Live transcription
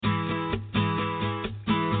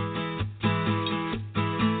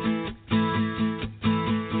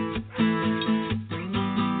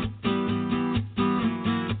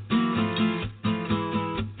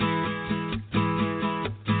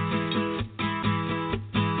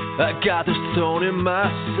I got the stone in my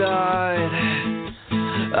side.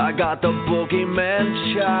 I got the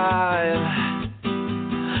boogeyman child.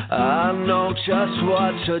 I know just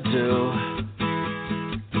what to do.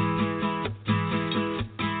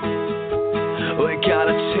 We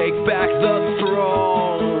gotta take back the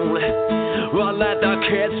throne. We'll let the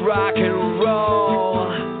kids rock and roll.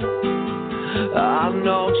 I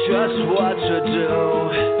know just what to do.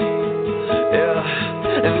 Yeah.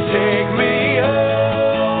 And take me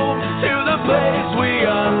home to the place we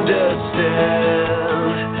understand,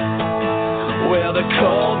 where the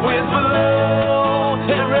cold winds blow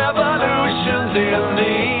and revolutions in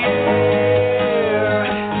the air.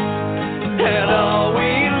 And all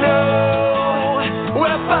we know,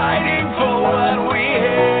 we're fighting for what we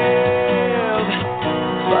have.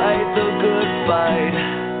 Fight the good fight.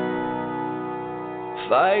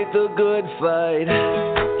 Fight the good fight.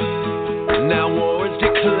 Now war is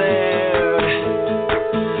declared.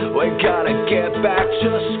 We gotta get back to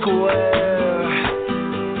square.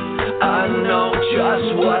 I know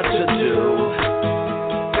just what to do.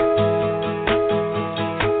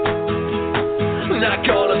 Not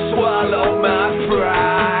gonna swallow my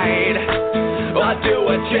pride or do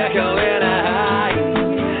a Jekyll and a Hyde.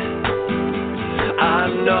 I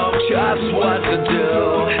know just what to do.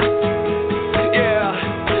 Yeah,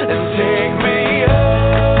 and take me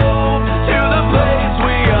home to the place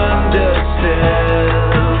we understand,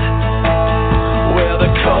 where the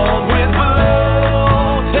cold winds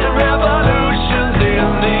blow and revolutions in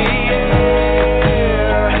the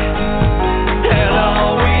air. And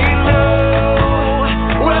all we know,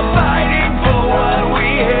 we're fighting for what we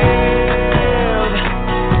have.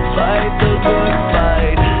 Fight the good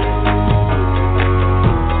fight.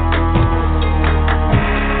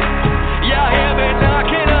 You hear me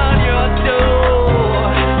knocking on your door.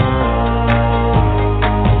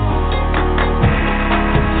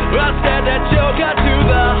 I said that joker to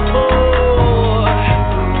the whore.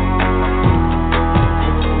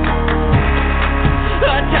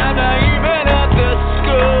 Time to even up the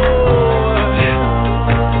score.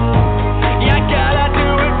 You gotta do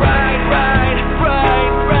it right, right,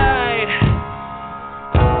 right, right.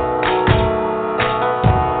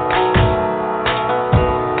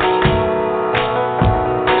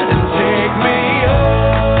 And take me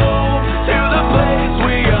home to the place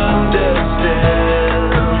we understand,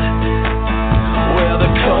 where the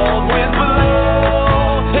cold winds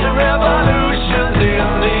blow and revolutions in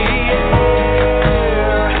the air.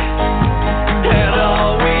 And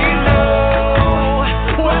all we know,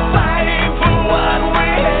 we're fighting for what we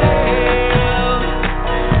have.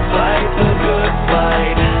 Fight the good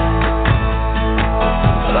fight.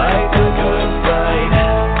 Fight the good fight.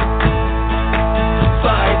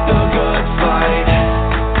 Fight the good fight.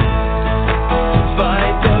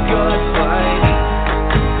 Fight the good fight.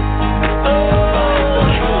 Oh,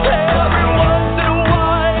 every once in a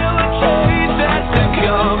while a change has to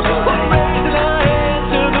come. We're raising our hands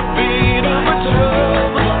to the beat of a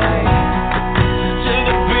drum. To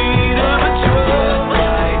the beat of a drum.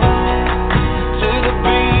 To the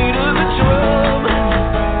beat of a drum.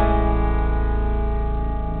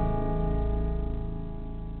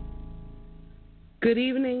 Good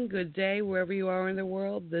evening, good day, wherever you are in the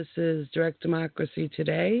world. This is Direct Democracy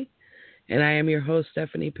Today, and I am your host,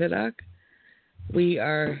 Stephanie Pittock. We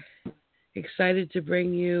are excited to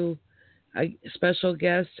bring you a special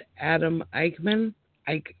guest, Adam Eichen,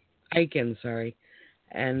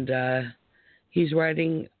 and he's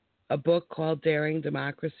writing a book called Daring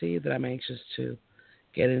Democracy that I'm anxious to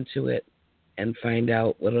get into it and find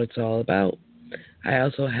out what it's all about. I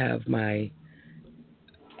also have my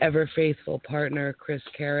ever faithful partner, Chris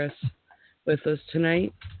Karras, with us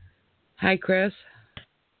tonight. Hi, Chris.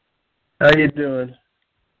 How you doing?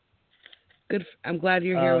 Good. I'm glad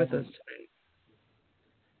you're here with us tonight.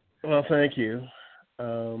 Well, thank you.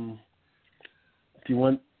 Do you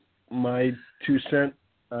want my 2-cent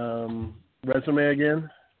resume again?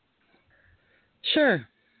 Sure.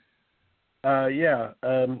 Yeah.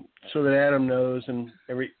 So that Adam knows and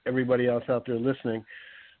everybody else out there listening.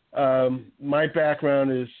 My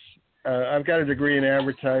background is I've got a degree in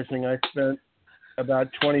advertising. I spent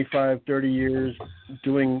about 25, 30 years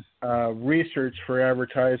doing research for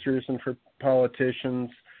advertisers and for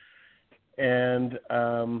politicians. And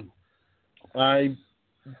I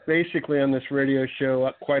basically on this radio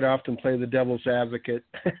show quite often play the devil's advocate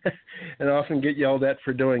and often get yelled at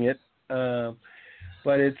for doing it.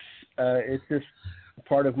 But it's just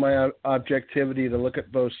part of my objectivity to look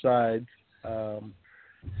at both sides.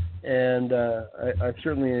 And I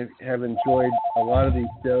certainly have enjoyed a lot of these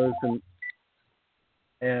shows,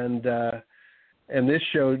 and and this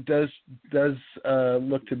show does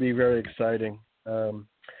look to be very exciting.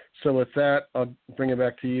 So with that, I'll bring it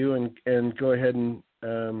back to you and go ahead and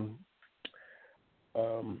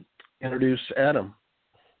introduce Adam.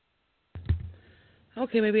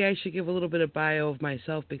 Okay, maybe I should give a little bit of bio of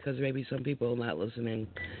myself because maybe some people are not listening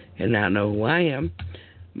and not know who I am.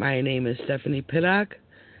 My name is Stephanie Pittock.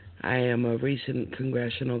 I am a recent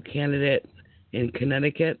congressional candidate in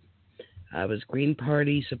Connecticut. I was Green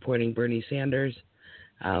Party supporting Bernie Sanders.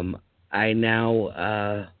 I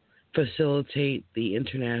now facilitate the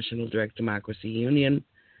International Direct Democracy Union,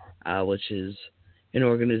 which is an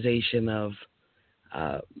organization of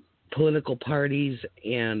political parties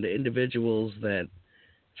and individuals that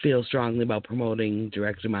feel strongly about promoting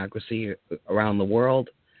direct democracy around the world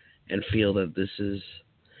and feel that this is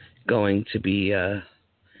going to be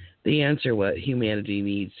the answer what humanity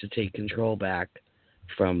needs to take control back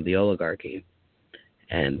from the oligarchy.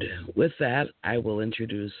 And with that, I will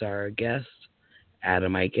introduce our guest,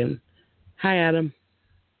 Adam Eichen. Hi, Adam.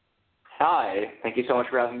 Hi. Thank you so much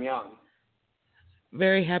for having me on.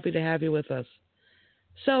 Very happy to have you with us.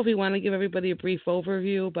 So if you want to give everybody a brief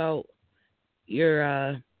overview about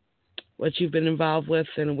your what you've been involved with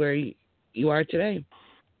and where you are today.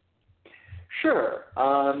 Sure.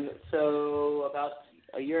 So about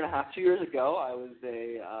a year and a half, 2 years ago, I was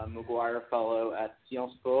a Maguire Fellow at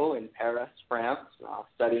Sciences Po in Paris, France,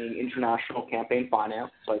 studying international campaign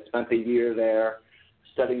finance. So I spent a year there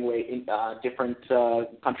studying ways different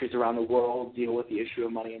countries around the world deal with the issue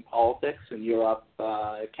of money in politics in Europe,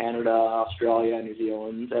 Canada, Australia, New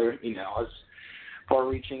Zealand, as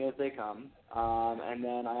far-reaching as they come. And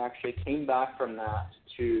then I actually came back from that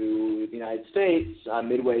to the United States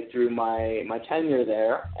midway through my tenure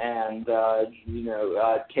there, and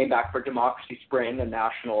came back for Democracy Spring, a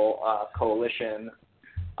national coalition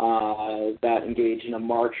that engaged in a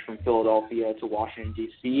march from Philadelphia to Washington,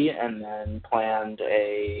 D.C., and then planned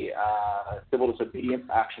a civil disobedience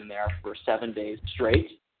action there for 7 days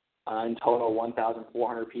straight. In total,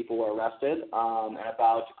 1,400 people were arrested. And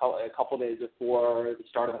about a couple days before the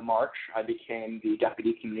start of the march, I became the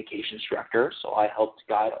deputy communications director, so I helped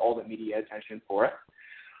guide all the media attention for it.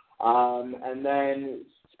 And then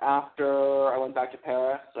after I went back to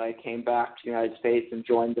Paris, I came back to the United States and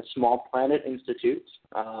joined the Small Planet Institute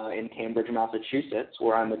in Cambridge, Massachusetts,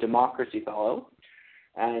 where I'm a Democracy Fellow.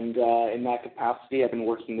 And in that capacity, I've been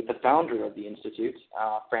working with the founder of the Institute,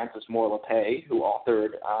 Frances Moore Lappé, who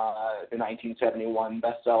authored the 1971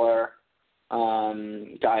 bestseller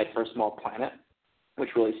Diet for a Small Planet, which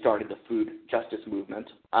really started the food justice movement.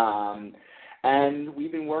 And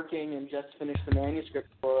we've been working and just finished the manuscript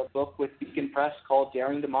for a book with Beacon Press called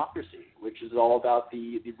Daring Democracy, which is all about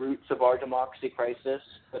the roots of our democracy crisis,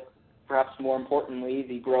 but perhaps more importantly,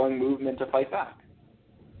 the growing movement to fight back.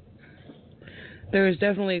 There is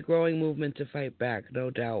definitely a growing movement to fight back, no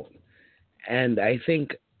doubt. And I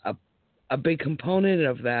think a big component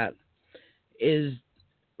of that is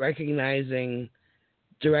recognizing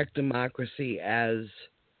direct democracy as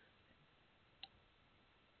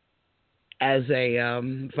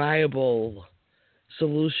a viable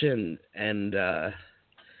solution and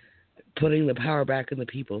putting the power back in the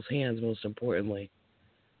people's hands, most importantly.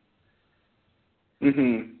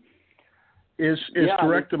 Mm-hmm. Is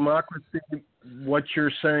direct democracy what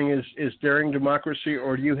you're saying is daring democracy,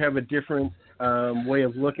 or do you have a different way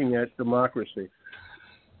of looking at democracy?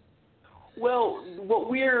 Well, what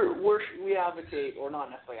we advocate, or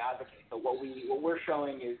not necessarily advocate, but what we're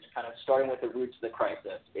showing is kind of starting with the roots of the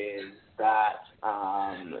crisis is that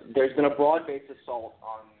there's been a broad-based assault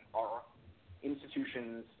on our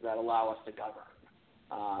institutions that allow us to govern.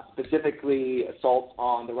 Specifically, assault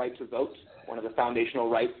on the right to vote, one of the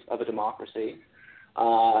foundational rights of a democracy.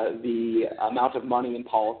 The amount of money in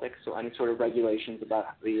politics, so any sort of regulations about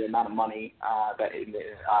the amount of money that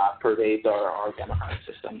pervades our democratic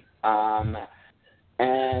system,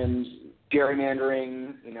 and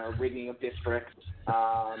gerrymandering, rigging of districts,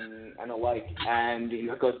 and the like, and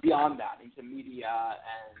it goes beyond that into media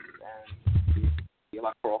and the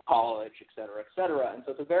Electoral College, et cetera, and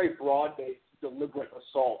so it's a very broad-based, deliberate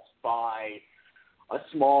assault by a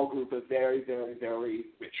small group of very, very, very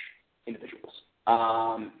rich individuals.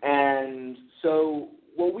 And so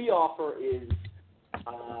what we offer is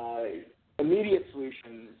immediate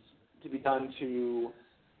solutions to be done to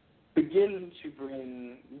begin to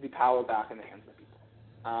bring the power back in the hands of people.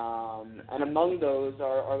 And among those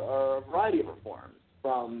are a variety of reforms,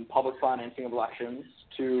 from public financing of elections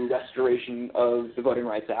to restoration of the Voting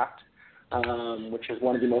Rights Act, which is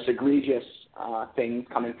one of the most egregious things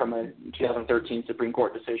coming from a 2013 Supreme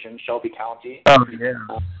Court decision, Shelby County. Oh,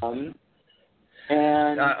 yeah.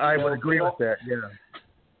 And I would agree with that. Yeah.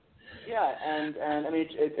 Yeah, and I mean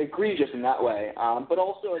it's egregious in that way, but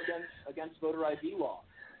also against voter ID law,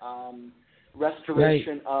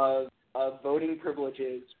 restoration of voting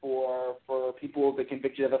privileges for people who've been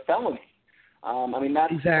convicted of a felony. I mean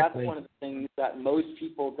that's one of the things that most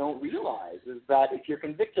people don't realize is that if you're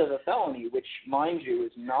convicted of a felony, which mind you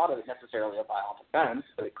is not necessarily a violent offense,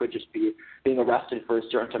 but it could just be being arrested for a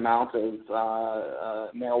certain amount of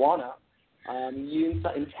marijuana. In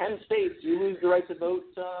 10 states, you lose the right to vote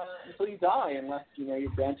until you die, unless you're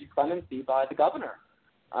granted clemency by the governor.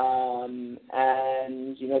 And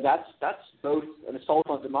that's both an assault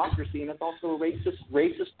on democracy and it's also a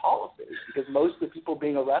racist policy because most of the people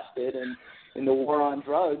being arrested in the war on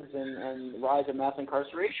drugs and the rise of mass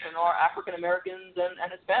incarceration are African Americans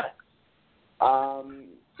and Hispanics.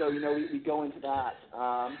 So we go into that,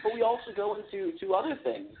 but we also go into other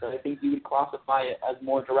things that I think you would classify it as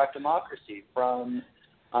more direct democracy. From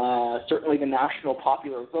certainly the National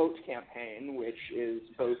Popular Vote campaign, which is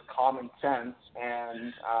both common sense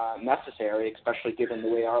and necessary, especially given the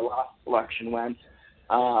way our last election went,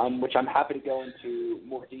 which I'm happy to go into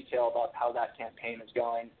more detail about how that campaign is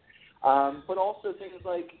going. But also things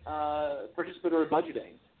like participatory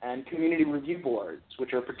budgeting and community review boards,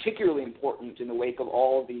 which are particularly important in the wake of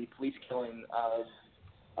all the police killing of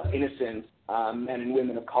innocent men and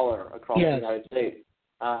women of color across the United States.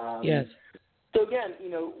 Yes. So again,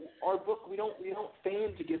 our book, we don't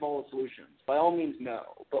feign to give all the solutions. By all means, no.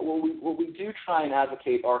 But what we do try and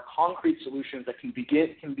advocate are concrete solutions that can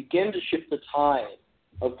begin to shift the tide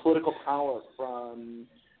of political power from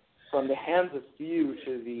the hands of few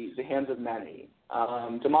to the hands of many.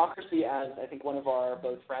 Democracy, as I think one of our,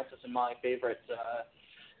 both Frances and my favorite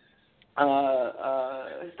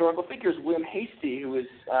historical figures, William Hastie, who was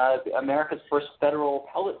America's first federal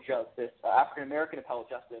appellate justice, African-American appellate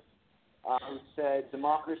justice, who said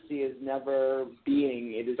democracy is never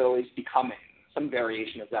being, it is always becoming, some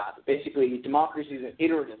variation of that. But basically, democracy is an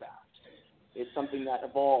iterative act. It's something that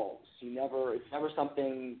evolves. It's never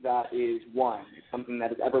something that is one. It's something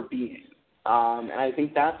that is ever being. And I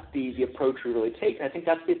think that's the approach we really take. And I think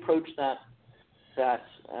that's the approach that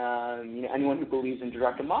anyone who believes in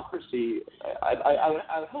direct democracy, I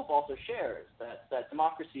would hope also shares, that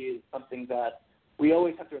democracy is something that we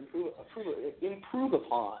always have to improve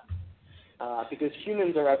upon because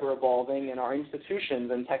humans are ever evolving and our institutions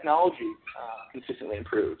and technology consistently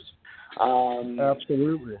improves.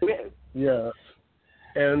 Absolutely. Yeah.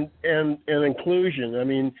 And inclusion. I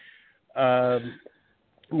mean,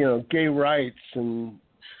 gay rights and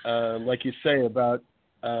like you say about,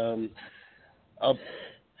 in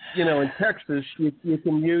Texas, you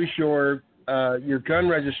can use your gun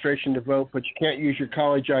registration to vote, but you can't use your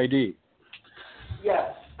college ID.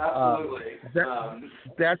 Yes, absolutely.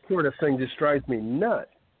 That sort of thing just drives me nuts.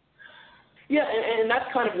 Yeah, and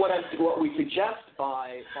that's kind of what we suggest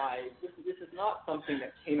by this is not something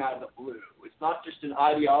that came out of the blue. It's not just an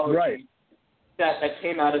ideology that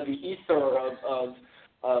came out of the ether of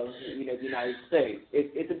the United States.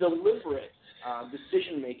 It's a deliberate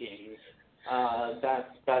decision making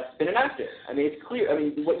that's been enacted. I mean, it's clear. I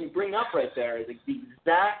mean, what you bring up right there is the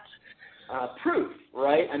exact proof,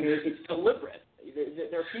 right? I mean, it's deliberate.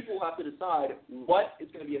 There are people who have to decide what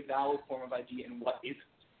is going to be a valid form of ID and what isn't.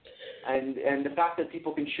 And the fact that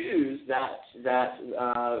people can choose that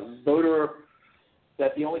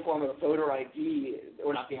the only form of voter ID,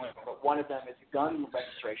 or not the only form, but one of them is gun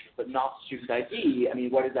registration, but not student ID. I mean,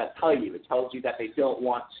 what does that tell you? It tells you that they don't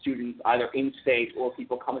want students either in state or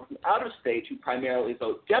people coming from out of state who primarily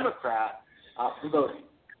vote Democrat from voting,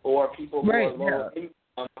 or people who are lower income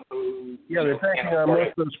who they're banking on most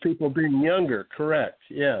of those people being younger. Correct.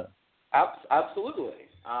 Yeah. Absolutely.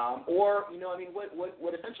 Or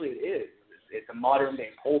what essentially it is, it's a modern day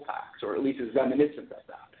poll tax, or at least is reminiscent of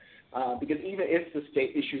that. Because even if the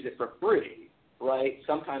state issues it for free, right,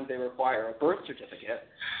 sometimes they require a birth certificate,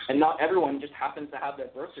 and not everyone just happens to have their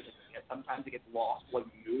birth certificate. Sometimes it gets lost when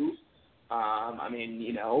you move.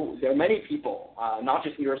 There are many people, not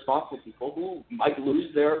just irresponsible people, who might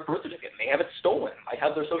lose their birth certificate. They have it stolen, might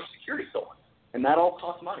have their Social Security stolen, and that all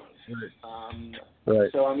costs money.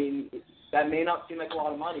 Right. So, I mean, that may not seem like a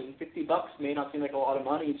lot of money. $50 may not seem like a lot of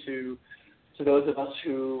money to those of us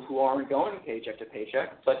who aren't going paycheck to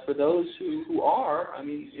paycheck. But for those who are, I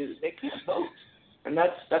mean, they can't vote, and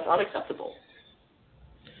that's unacceptable.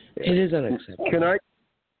 It is unacceptable.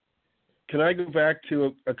 Can I go back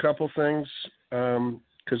to a couple things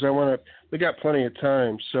because we got plenty of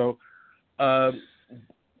time. So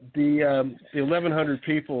the 1,100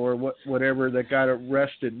 people or whatever that got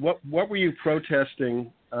arrested. What were you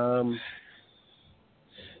protesting?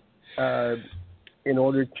 in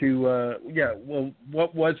order to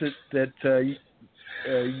what was it that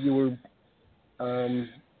you were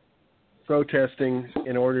protesting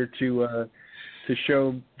in order to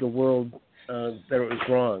show the world that it was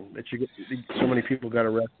wrong, that so many people got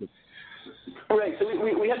arrested? All right, so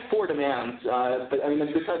we had 4 demands, but I mean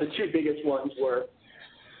the 2 biggest ones were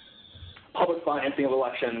public financing of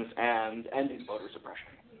elections and ending voter suppression,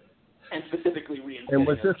 and specifically reinstating. And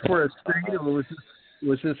was this for a state or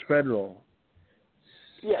was this federal?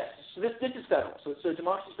 Yes, so this is federal. So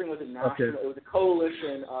Democracy Spring was a national. Okay. It was a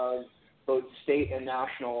coalition of both state and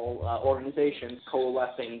national organizations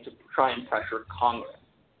coalescing to try and pressure Congress.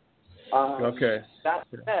 Okay. That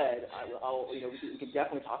said, we can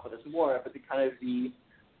definitely talk about this more, but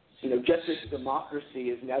justice and democracy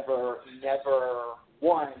is never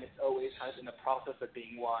won. It's always kind of in the process of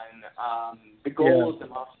being won. The goal of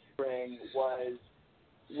Democracy Spring was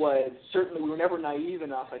certainly, we were never naive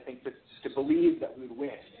enough, I think, to believe that we would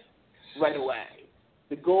win right away.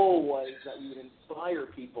 The goal was that we would inspire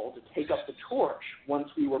people to take up the torch once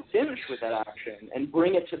we were finished with that action and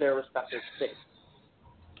bring it to their respective states.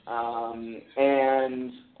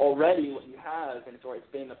 And already what you have, and it's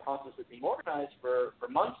been in the process of being organized for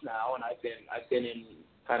months now, and I've been in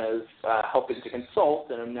kind of helping to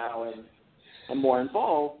consult, and I'm more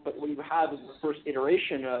involved. But what you have is the first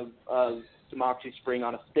iteration of Democracy Spring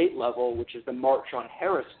on a state level, which is the March on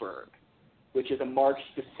Harrisburg, which is a march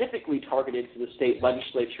specifically targeted to the state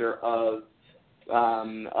legislature of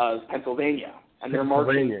Pennsylvania, and they're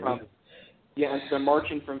marching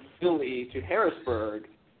from Philly to Harrisburg.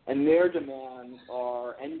 And their demands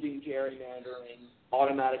are ending gerrymandering,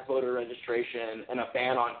 automatic voter registration, and a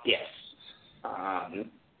ban on gifts,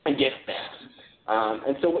 and gift ban.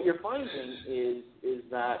 And so what you're finding is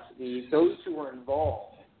that those who are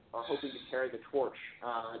involved are hoping to carry the torch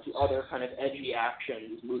to other kind of edgy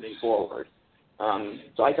actions moving forward.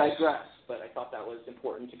 So I digress, but I thought that was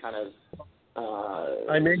important to kind of...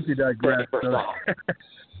 I made you digress. First off.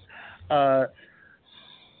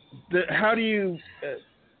 How do you...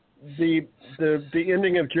 The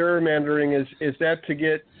ending of gerrymandering is that to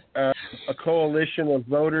get a coalition of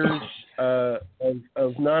voters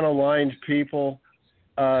of non-aligned people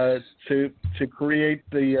to create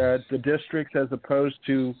the districts as opposed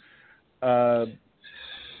to the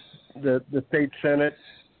state senate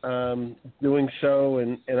doing so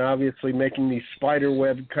and obviously making these spider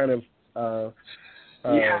web kind of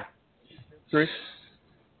tricks?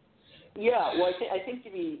 Yeah, well, I think to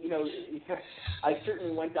be, I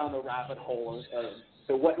certainly went down the rabbit hole of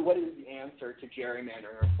so what is the answer to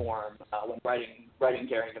gerrymandering reform when writing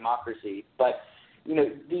Daring Democracy. But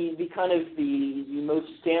the kind of the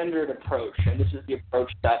most standard approach, and this is the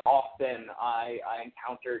approach that often I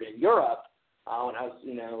encountered in Europe when I was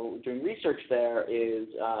doing research there, is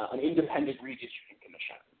an independent redistricting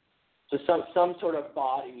commission. So some sort of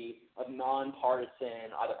body of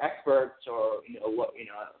nonpartisan, either experts or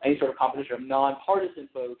any sort of composition of nonpartisan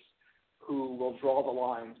folks who will draw the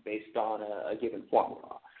lines based on a given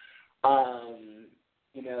formula.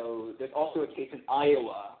 There's also a case in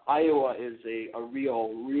Iowa. Iowa is a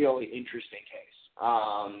really interesting case,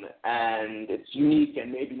 and it's unique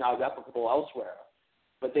and maybe not replicable elsewhere.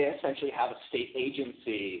 But they essentially have a state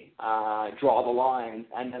agency draw the lines,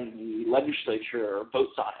 and then the legislature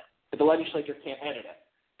votes on it. But the legislature can't edit it.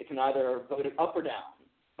 It can either vote it up or down,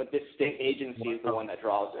 but this state agency is the one that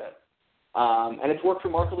draws it. And it's worked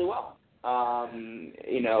remarkably well.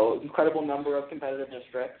 Incredible number of competitive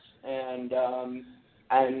districts, and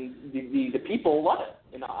the people love it.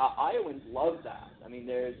 Iowans love that. I mean,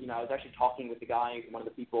 I was actually talking with the guy, one of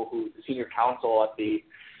the people who's the senior counsel at the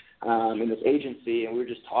in this agency, and we were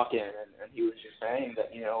just talking, and he was just saying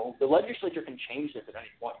that the legislature can change this at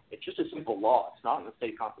any point. It's just a simple law. It's not in the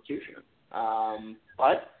state constitution.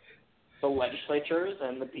 But the legislatures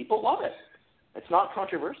and the people love it. It's not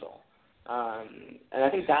controversial. And I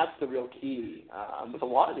think that's the real key with a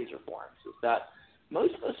lot of these reforms, is that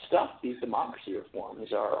most of the stuff, these democracy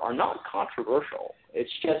reforms, are not controversial.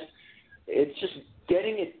 It's just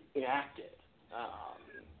getting it enacted.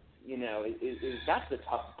 That's the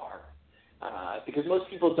tough part, because most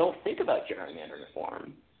people don't think about gerrymandering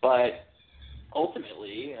reform. But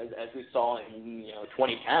ultimately, as we saw in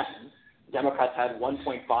 2010, Democrats had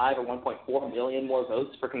 1.5 or 1.4 million more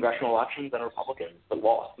votes for congressional elections than Republicans, but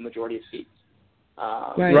lost the majority of seats.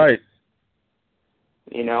 Right.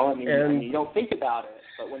 You don't think about it,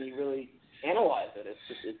 but when you really analyze it,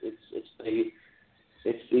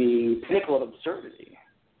 it's the pinnacle of absurdity.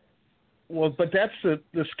 Well, but that's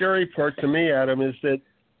the scary part to me, Adam, is that,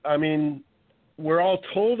 we're all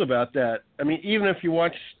told about that. Even if you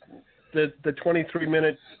watch the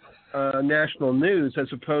 23-minute national news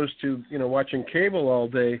as opposed to, watching cable all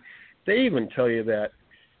day. They even tell you that.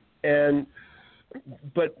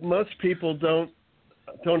 But most people don't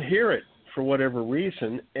hear it for whatever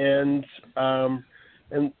reason. And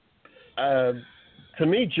to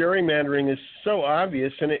me, gerrymandering is so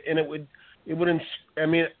obvious, and it would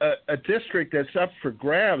a district that's up for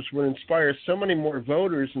grabs would inspire so many more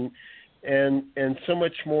voters and so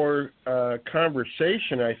much more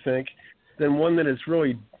conversation, I think, than one that is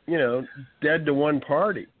really, dead to one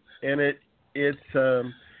party. And it's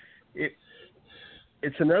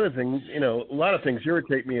another thing, a lot of things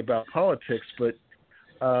irritate me about politics, but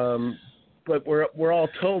we're all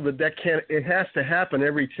told that it has to happen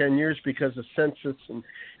every 10 years because of census,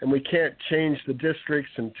 and we can't change the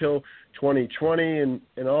districts until 2020 and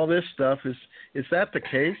all this stuff. Is that the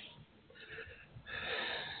case?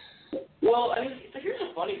 Well, so here's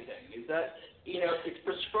the funny thing, is that, it's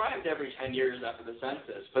prescribed every 10 years after the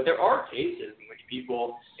census, but there are cases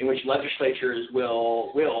in which legislatures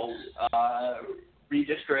will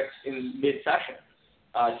redistrict in mid-session.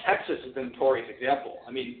 Texas is a notorious example.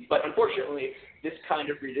 But unfortunately, this kind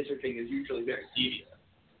of redistricting is usually very devious.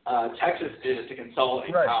 Texas did it to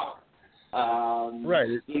consolidate power.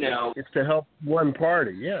 Right. It's to help one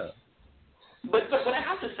party, yeah. But what I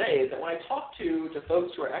have to say is that when I talk to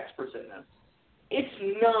folks who are experts in this,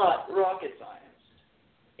 it's not rocket science.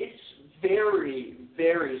 It's very,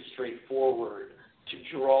 very straightforward to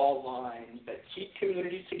draw lines that keep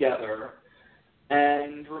communities together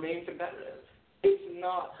and remain competitive. It's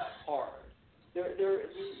not that hard.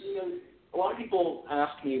 A lot of people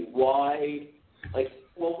ask me why,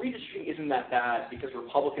 redistricting isn't that bad because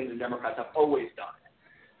Republicans and Democrats have always done it.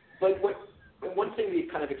 But one thing we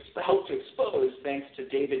kind of helped to expose, thanks to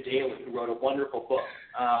David Daly, who wrote a wonderful book.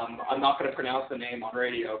 I'm not going to pronounce the name on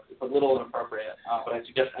radio. It's a little inappropriate, but I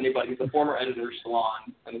suggest anybody who's a former editor of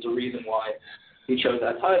Salon, and there's a reason why he chose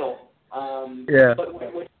that title. But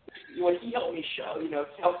what he helped me show,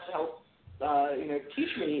 help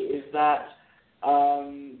teach me is that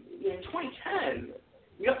in 2010,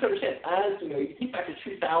 you have to understand, as you think back to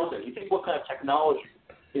 2000, you think what kind of technology,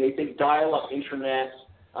 you think dial-up internet,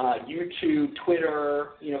 YouTube,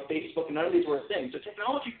 Twitter, Facebook, and none of these were things. So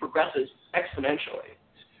technology progresses exponentially.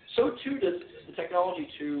 So too does the technology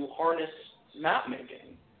to harness map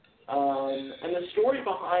making. And the story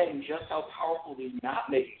behind just how powerful these map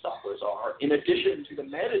making softwares are, in addition to the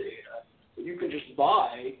metadata that you can just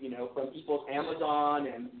buy, from people's Amazon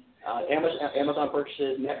and Amazon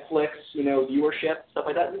purchases, Netflix, viewership, stuff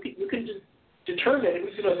like that. You can just determine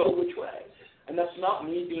who's going to vote which way. And that's not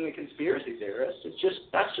me being a conspiracy theorist.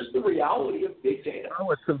 That's just the reality of big data.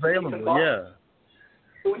 Oh, it's available,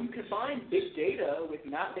 So when you combine big data with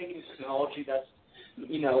map-making technology that's,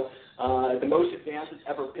 the most advanced it's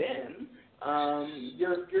ever been,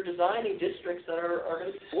 you're designing districts that are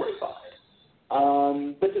going to be fortified.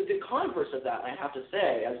 But the converse of that, I have to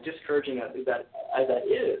say, as discouraging as that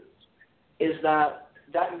is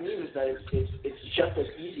that means that it's just as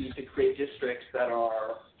easy to create districts that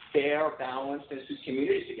are fair, balanced, and keep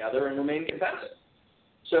communities together and remain competitive.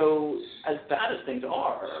 So as bad as things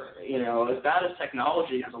are, as bad as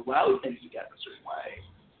technology has allowed things to get in a certain way,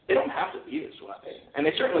 they don't have to be this way. And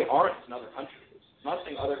they certainly aren't in other countries. I'm not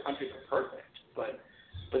saying other countries are perfect, but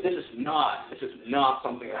this is not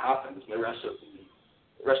something that happens in the rest of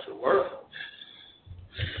the world.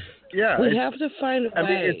 Yeah. We have to find a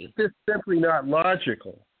way. It's just simply not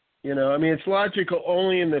logical. It's logical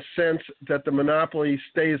only in the sense that the monopoly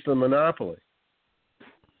stays the monopoly.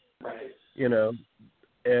 Right.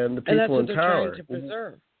 And the people in power. And that's what they're trying to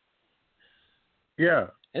preserve. Yeah.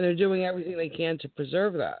 And they're doing everything they can to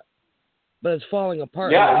preserve that. But it's falling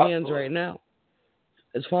apart in their hands right now.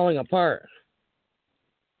 It's falling apart.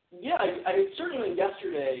 Yeah, I certainly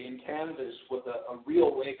yesterday in Kansas was a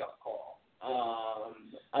real wake-up call.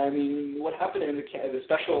 What happened in the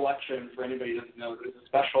special election, for anybody who doesn't know, there was a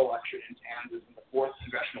special election in Kansas in the 4th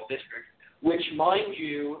Congressional District, which, mind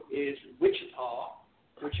you, is Wichita,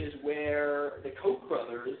 which is where the Koch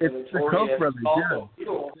brothers, the notorious fossil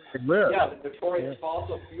fuel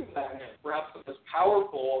magnate, perhaps the most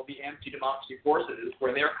powerful of the anti-democracy forces,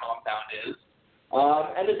 where their compound is.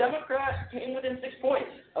 And the Democrat came within 6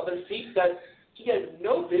 points of a seat that he had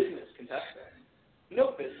no business contesting.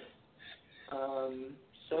 No business.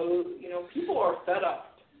 So, people are fed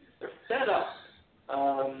up. They're fed up.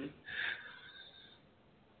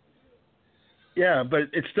 Yeah, but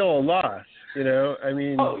it's still a loss,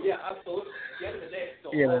 Oh, yeah, absolutely. At the end of the day, it's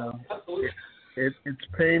still a loss. Absolutely. It's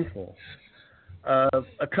painful.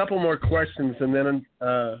 A couple more questions, and then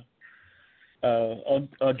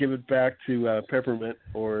I'll give it back to Peppermint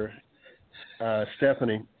or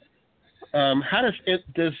Stephanie. How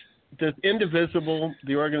does Indivisible,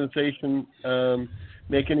 the organization,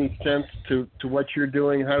 make any sense to what you're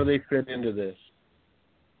doing? How do they fit into this?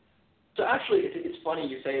 So actually, it's funny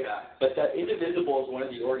you say that, but that Indivisible is one of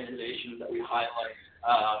the organizations that we highlight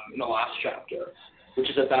in the last chapter, which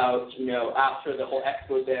is about, after the whole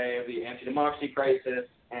expose of the anti-democracy crisis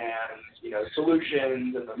and,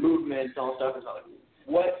 solutions and the movement and all stuff, it's like,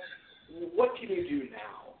 what can you do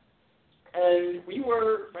now? And we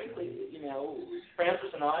were, frankly,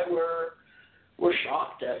 Frances and I were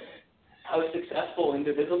shocked at how successful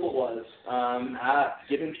Indivisible was at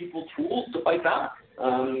giving people tools to fight back.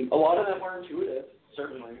 A lot of them were intuitive,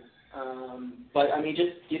 certainly. But,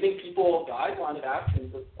 just giving people a guideline of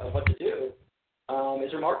actions of what to do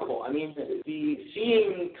is remarkable.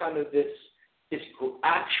 Seeing kind of this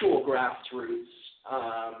actual grassroots,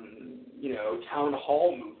 town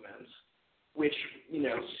hall movement, which,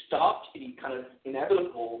 stopped the kind of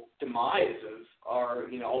inevitable demise of our,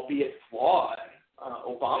 albeit flawed,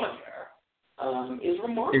 Obamacare, is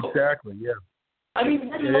remarkable. Exactly, yeah. That's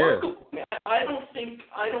remarkable. I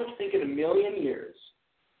don't think in a million years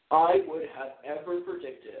I would have ever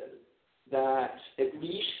predicted that at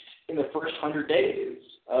least in the first 100 days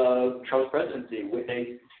of Trump's presidency, with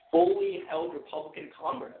a fully held Republican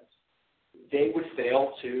Congress, they would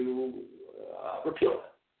fail to repeal it.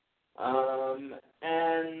 A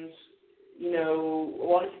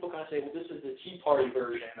lot of people kind of say, well, this is the Tea Party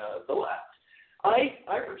version of the left. I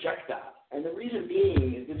reject that. And the reason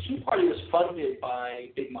being is the Tea Party was funded by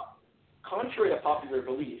big money. Contrary to popular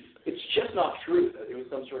belief, it's just not true that it was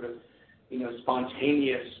some sort of,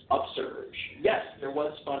 spontaneous upsurge. Yes, there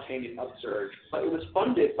was spontaneous upsurge, but it was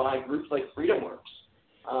funded by groups like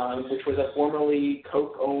FreedomWorks, which was a formerly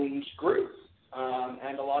Koch-owned group,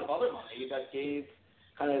 and a lot of other money that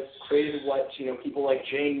created what, people like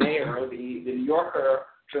Jane Mayer, the New Yorker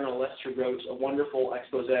journalist who wrote a wonderful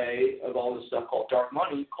expose of all this stuff called dark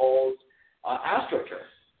money, called AstroTurf,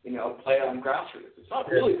 play on grassroots. It's not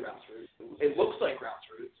really grassroots. It looks like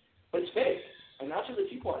grassroots, but it's fake. And that's what the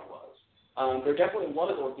Tea Party was. There definitely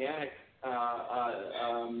was organic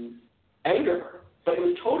anger, but it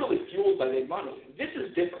was totally fueled by big money. This is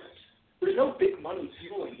different. There's no big money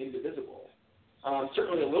fueling Indivisible.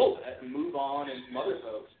 Certainly a little bit, and Move On and some other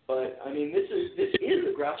folks, but this is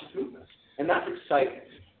a grassroots movement, and that's exciting.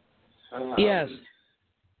 Yes.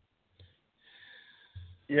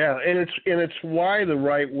 Yeah, and it's why the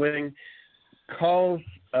right wing calls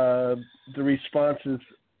the responses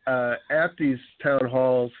at these town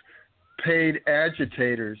halls paid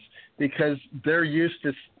agitators, because they're used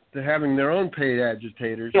to having their own paid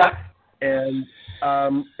agitators. Yeah. And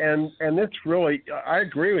it's really, I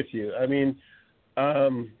agree with you. I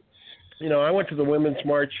went to the Women's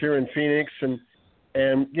March here in Phoenix, and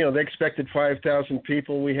they expected 5,000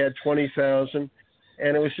 people. We had 20,000,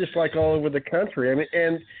 and it was just like all over the country.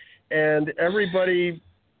 And everybody,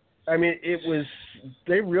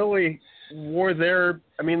 they really were there.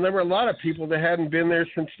 There were a lot of people that hadn't been there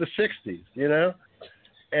since the 60s,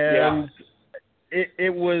 and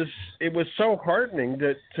it was so heartening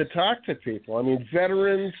to talk to people.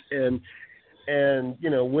 Veterans and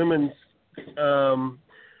women,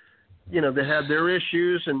 they had their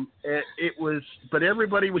issues, and it was, but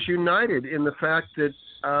everybody was united in the fact that,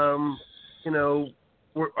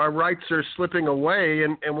 our rights are slipping away,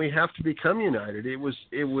 and we have to become united. It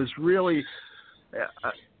was really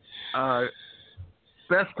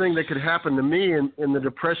best thing that could happen to me in the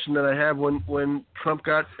depression that I had when Trump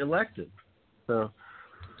got elected. So.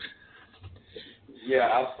 Yeah,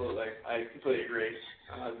 absolutely. I completely agree.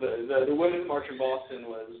 The Women's March in Boston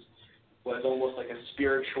was almost like a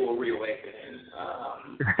spiritual reawakening.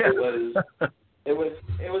 It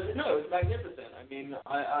was magnificent.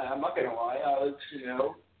 I'm not gonna lie. I was,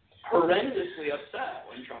 horrendously upset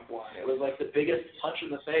when Trump won. It was like the biggest punch in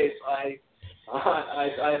the face I've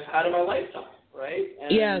had in my lifetime, right?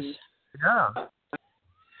 And, yes. Yeah.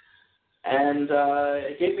 And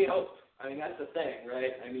it gave me hope. That's the thing,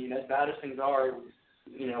 right? As bad as things are,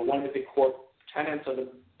 one of the core tenets of the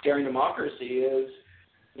daring democracy is,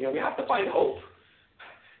 we have to find hope.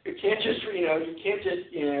 You can't just, we can't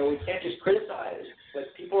just criticize, but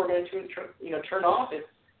people are going to turn off if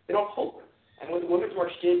they don't hope. And what the Women's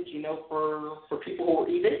March did, for people who were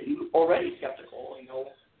even already skeptical,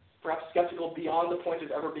 perhaps skeptical beyond the point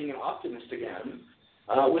of ever being an optimist again,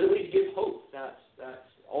 was at least give hope that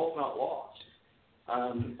all's not lost.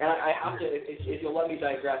 And I have to, if you'll let me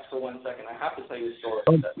digress for 1 second, I have to tell you a story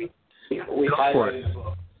that we highlighted in the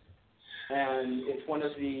book. And it's one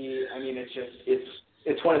of the,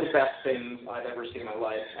 it's one of the best things I've ever seen in my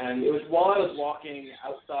life. And it was while I was walking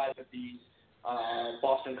outside of the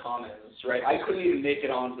Boston Commons, right? I couldn't even make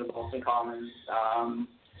it onto the Boston Commons.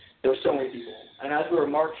 There were so many people. And as we were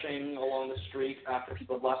marching along the street after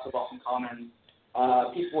people had left the Boston Commons,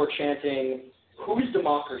 people were chanting, "Whose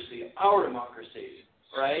democracy? Our democracy,"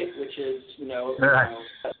 right? Which is,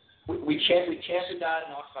 we chanted that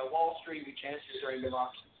in Occupy Wall Street. We chanted it during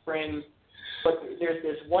Democracy Spring. But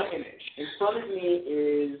there's one image. In front of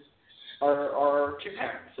me are two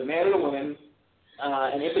parents, a man and a woman,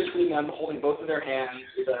 and in between them, holding both of their hands,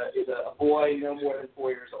 is a boy no more than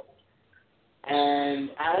 4 years old.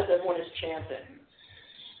 And as everyone is chanting,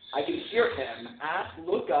 I can hear him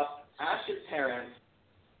look up, ask his parents,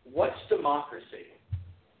 "What's democracy?"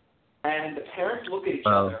 And the parents look at each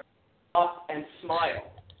other up and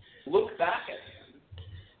smile, look back at him,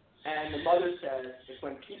 and the mother says, "It's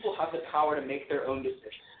when people have the power to make their own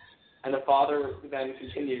decisions." And the father then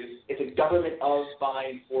continues, "It's a government of, by,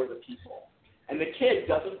 and for the people." And the kid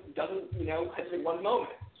doesn't hesitate one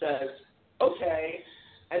moment, says, "Okay,"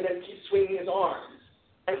 and then keeps swinging his arms.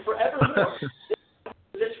 And forevermore,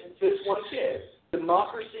 this one kid,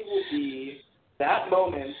 democracy will be that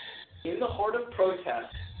moment in the heart of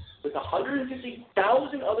protest with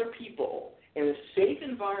 150,000 other people in a safe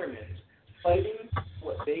environment fighting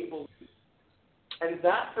what they believe. And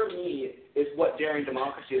that, for me, is what daring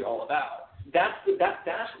democracy is all about. That's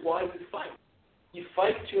why you fight. You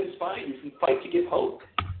fight to inspire. You fight to give hope,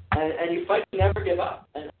 and you fight to never give up.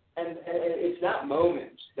 And it's that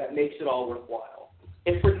moment that makes it all worthwhile.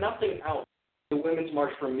 If for nothing else, the Women's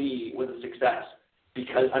March for me was a success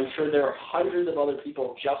because I'm sure there are hundreds of other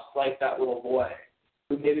people just like that little boy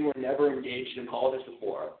who maybe were never engaged in politics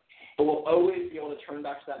before, but will always be able to turn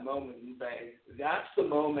back to that moment and say, "That's the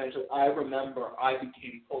moment that I remember I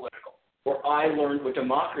became political, or I learned what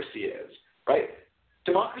democracy is," right?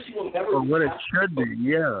 Democracy will never or what it should be,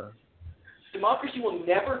 yeah. Democracy will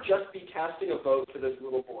never just be casting a vote for this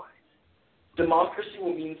little boy. Democracy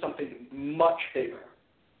will mean something much bigger.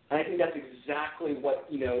 And I think that's exactly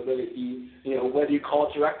what, whether you call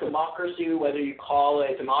it direct democracy, whether you call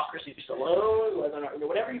it democracy Salon,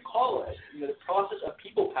 whatever you call it, the process of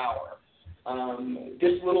people power,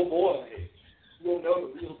 this little boy will know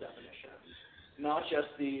the real definition, not just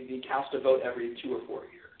the cast a vote every 2 or 4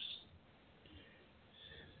 years.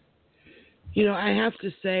 I have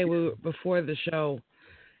to say, before the show,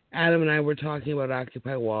 Adam and I were talking about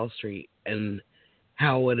Occupy Wall Street and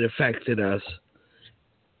how it affected us.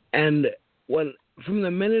 And from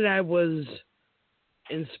the minute I was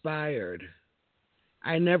inspired,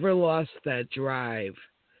 I never lost that drive,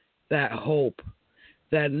 that hope,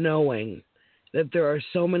 that knowing that there are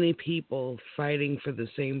so many people fighting for the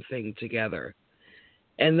same thing together.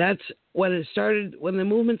 And that's when the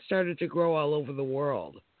movement started to grow all over the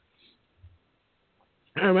world.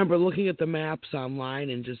 I remember looking at the maps online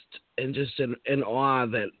and just in awe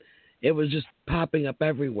that it was just popping up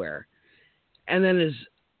everywhere. And then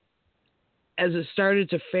as it started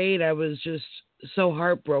to fade, I was just so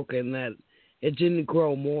heartbroken that it didn't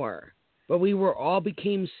grow more. But we all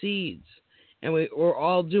became seeds, and we were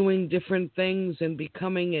all doing different things and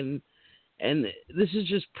becoming, and this is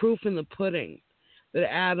just proof in the pudding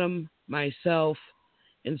that Adam, myself,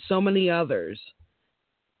 and so many others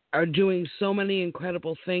are doing so many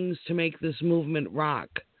incredible things to make this movement rock.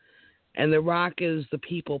 And the rock is the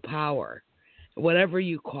people power. Whatever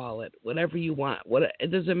you call it, whatever you want,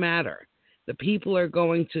 it doesn't matter. The people are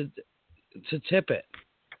going to tip it.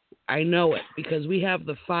 I know it because we have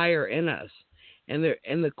the fire in us. And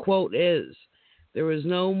the quote is, "There is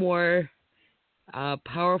no more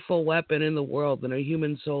powerful weapon in the world than a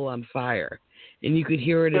human soul on fire." And you could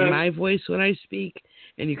hear it in my voice when I speak,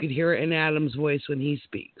 and you could hear it in Adam's voice when he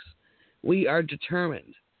speaks. We are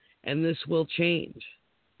determined, and this will change,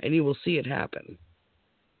 and you will see it happen.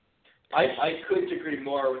 I couldn't agree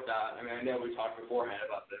more with that. I mean, I know we talked beforehand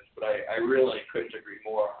about this, but I really couldn't agree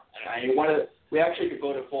more. And we actually could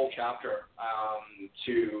devote a full chapter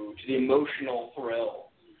to the emotional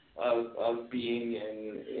thrill of being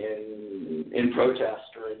in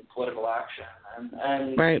protest or in political action.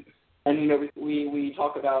 And right. And we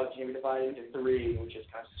talk about we divide it into three, which is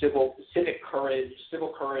kind of civil courage,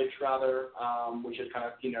 which is kind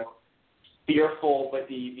of fearful, but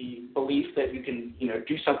the belief that you can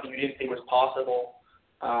do something you didn't think was possible.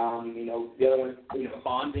 The other one is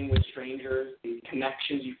bonding with strangers, the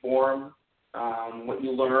connections you form, what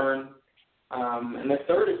you learn, and the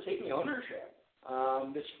third is taking ownership.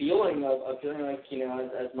 This feeling of feeling like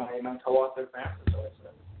as my co-author Frances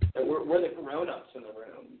said, that we're the grown-ups in the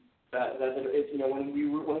room. That it's,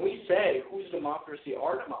 when we say whose democracy,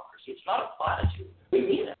 our democracy, it's not a platitude. We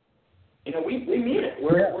mean it. We mean it.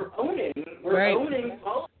 We're owning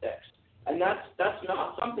politics. And that's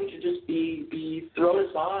not something to just be thrown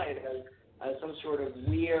aside as some sort of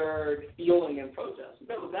weird feeling in protest.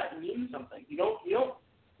 No, that means something. You don't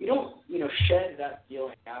shed that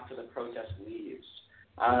feeling after the protest leaves.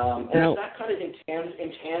 And it's that kind of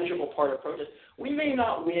intangible part of protest. We may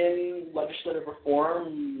not win legislative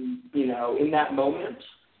reform, in that moment,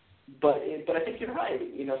 but I think you're right,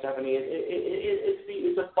 Stephanie.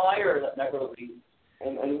 It's a fire that never leaves.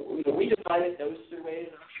 And we define it those three ways,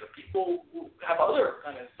 and I'm sure people have other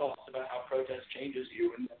kind of thoughts about how protest changes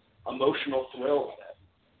you and the emotional thrill of it.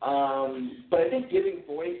 But I think giving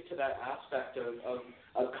voice to that aspect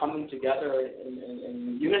of coming together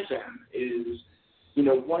in unison is,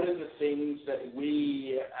 one of the things that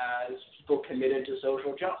we as people committed to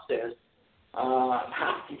social justice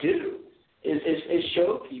have to do is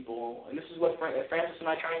show people, and this is what Frances and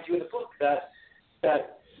I try and do in the book, that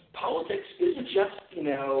politics isn't just,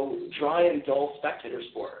 dry and dull spectator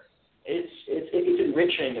sport. It's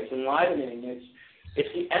enriching, it's enlivening, it's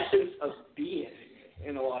the essence of being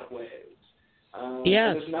in a lot of ways.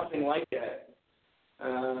 Yes. There's nothing like it.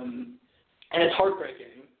 And it's heartbreaking.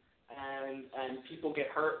 And people get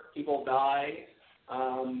hurt, people die,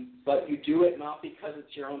 but you do it not because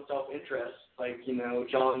it's your own self-interest, like,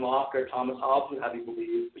 John Locke or Thomas Hobbes would have you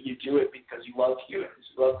believe, but you do it because you love humans,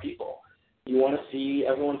 you love people. You want to see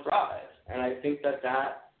everyone thrive. And I think that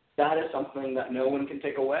is something that no one can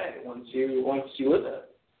take away once you live it.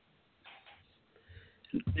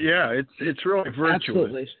 Yeah, it's really virtuous.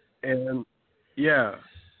 Absolutely. And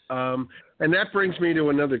and that brings me to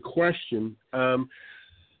another question.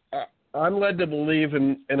 I'm led to believe,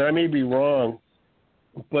 and I may be wrong,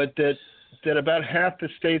 but that about half the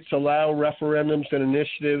states allow referendums and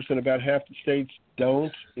initiatives, and about half the states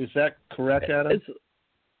don't. Is that correct, Adam?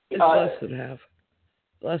 It's less than half.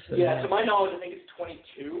 Less than half. To my knowledge, I think it's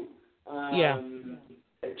 22.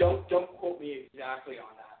 Don't quote me exactly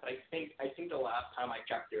on that, but I think the last time I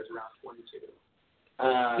checked, it was around 22.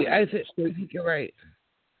 I think you're right.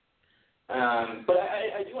 But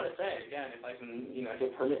I do want to say again, if I can, if you'll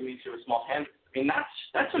permit me to a small tangent. I mean,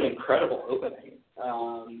 that's an incredible opening.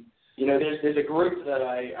 There's a group that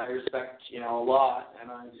I respect, a lot,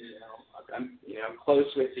 and I'm close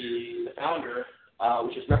with the founder,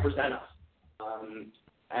 which is Represent Us.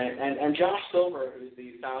 And Josh Silver, who's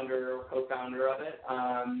the founder or co-founder of it,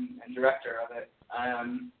 and director of it,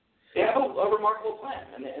 they have a remarkable plan,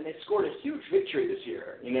 and they scored a huge victory this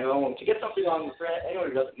year. To get something on, for anyone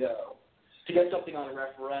who doesn't know, to get something on a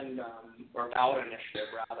referendum or ballot initiative,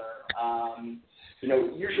 rather,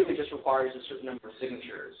 usually just requires a certain number of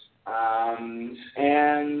signatures.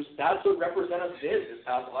 And that's what Represent Us did this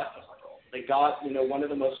past election cycle. They got, one of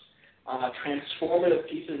the most transformative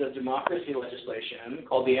pieces of democracy legislation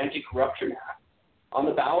called the Anti-Corruption Act on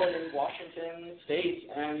the ballot in Washington State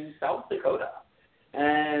and South Dakota.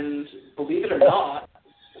 And believe it or not,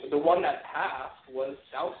 the one that passed was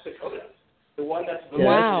South Dakota. The one that's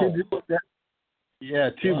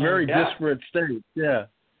two very disparate states. Yeah.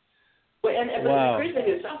 But the crazy thing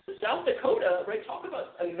is South Dakota, right? Talk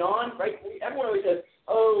about a right? Everyone always says,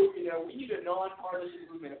 we need a nonpartisan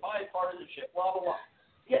movement, a bipartisanship, blah blah blah.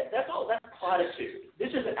 Yeah, that's platitude. This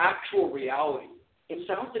is an actual reality. In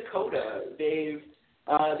South Dakota, they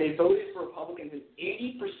voted for Republicans in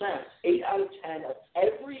 80%, 8 out of 10 of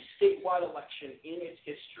every statewide election in its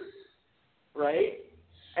history, right?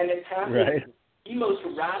 And it passed the most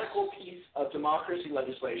radical piece of democracy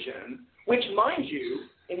legislation, which, mind you,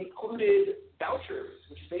 included vouchers,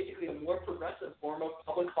 which is basically a more progressive form of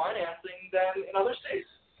public financing than in other states.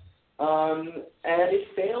 And it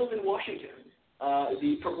failed in Washington,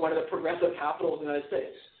 one of the progressive capitals in the United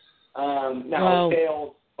States. It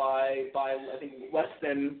failed by I think less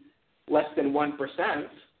than 1%.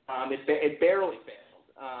 It barely failed.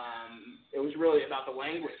 It was really about the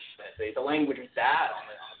language. The language was bad on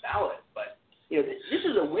the ballot, but this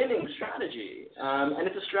is a winning strategy, and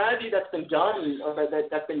it's a strategy that's been done or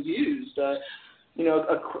that's been used,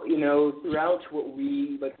 throughout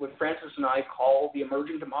what Frances and I call the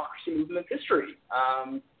emerging democracy movement history.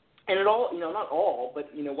 And it all, not all, but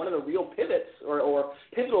one of the real pivots or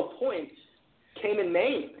pivotal points came in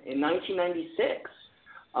Maine in 1996,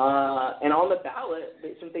 and on the ballot,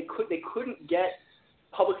 since they couldn't get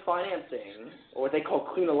public financing or what they call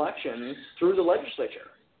clean elections through the legislature.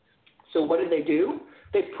 So what did they do?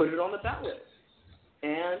 They put it on the ballot,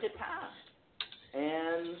 and it passed.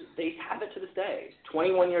 And they have it to this day.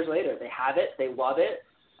 21 years later, they have it. They love it.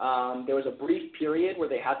 There was a brief period where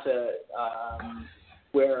they had to,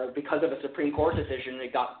 where because of a Supreme Court decision,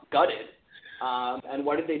 it got gutted. And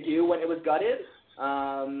what did they do when it was gutted?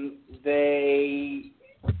 They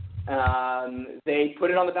they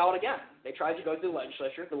put it on the ballot again. They tried to go to the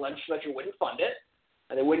legislature. The legislature wouldn't fund it.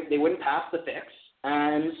 They wouldn't pass the fix.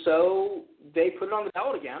 And so they put it on the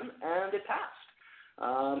ballot again, and it passed.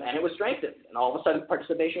 And it was strengthened, and all of a sudden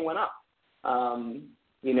participation went up.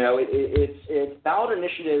 Ballot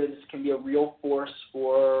initiatives can be a real force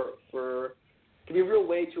can be a real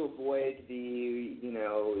way to avoid the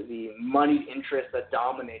moneyed interest that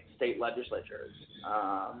dominates state legislatures.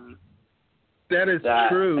 That is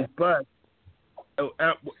true, but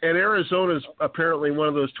and Arizona is apparently one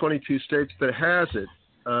of those 22 states that has it.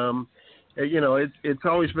 It's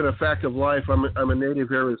always been a fact of life. I'm a native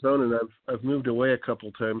Arizonan. I've moved away a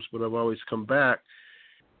couple times, but I've always come back.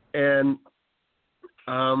 And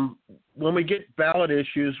when we get ballot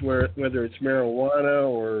issues, whether it's marijuana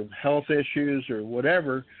or health issues or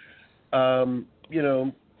whatever, the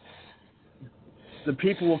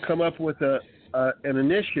people will come up with an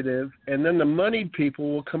initiative, and then the moneyed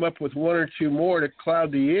people will come up with one or two more to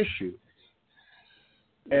cloud the issue.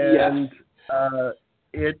 And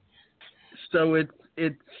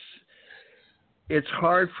it's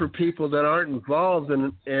hard for people that aren't involved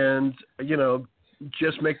and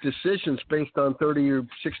just make decisions based on 30 or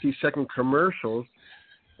 60-second commercials.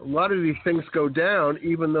 A lot of these things go down,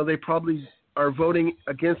 even though they probably are voting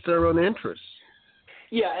against their own interests.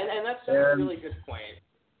 Yeah, and that's a really good point.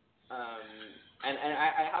 And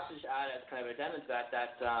I have to just add as kind of an addendum to that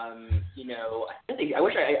I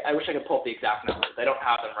wish I could pull up the exact numbers. I don't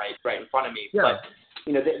have them right in front of me. Yeah.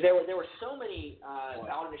 But there were so many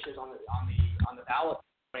ballot initiatives on the ballot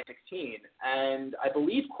in 2016, and I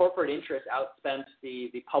believe corporate interest outspent the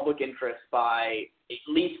public interest by at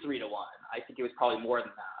least 3 to 1. I think it was probably more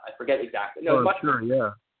than that. I forget exactly. No, much sure, more. yeah.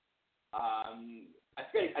 I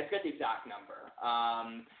forget the exact number.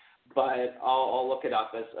 But I'll look it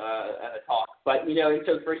up as a talk. But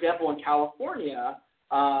so for example, in California,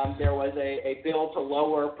 there was a bill to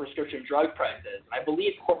lower prescription drug prices. I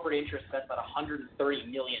believe corporate interest spent about $130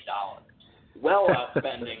 million, well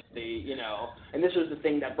outspending and this was the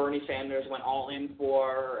thing that Bernie Sanders went all in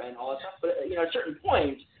for and all that stuff. But at a certain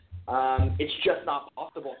point, it's just not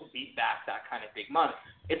possible to beat back that kind of big money.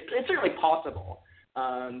 It's certainly possible.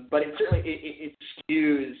 But it certainly it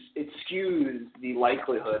skews the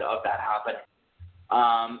likelihood of that happening,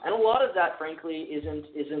 and a lot of that, frankly,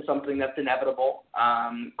 isn't something that's inevitable.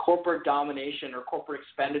 Corporate domination or corporate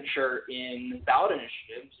expenditure in ballot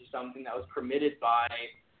initiatives is something that was permitted by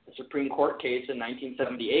a Supreme Court case in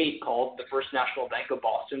 1978 called the First National Bank of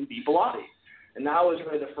Boston v. Bellotti, and that was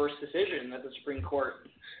really the first decision that the Supreme Court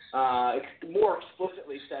more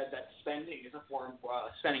explicitly said that spending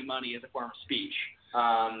money is a form of speech.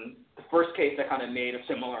 The first case that kind of made a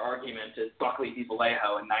similar argument is Buckley v.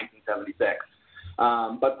 Vallejo in 1976.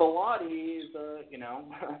 But Bellotti is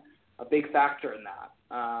a big factor in that.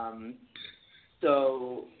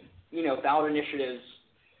 Ballot initiatives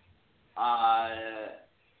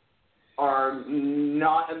are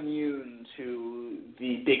not immune to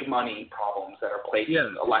the big money problems that are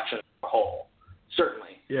plaguing elections as a whole.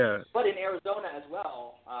 Certainly. Yeah. But in Arizona as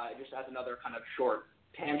well, just as another kind of short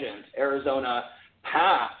tangent, Arizona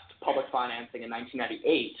passed public financing in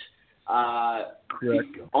 1998 on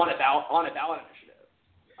a ballot initiative.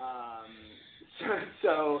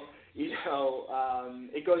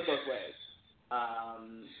 It goes both ways.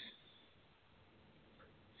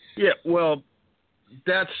 Well,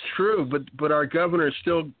 that's true, but our governor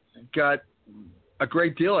still got a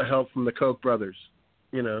great deal of help from the Koch brothers.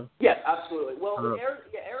 Yes, absolutely. Well,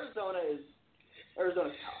 Arizona's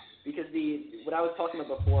tough because what I was talking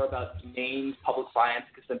about before about Maine's public finance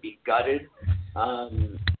system being gutted.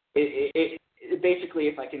 It basically,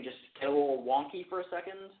 if I can just get a little wonky for a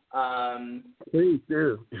second. Please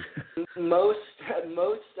do. There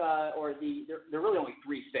are really only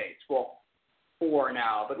 3 states. Well, 4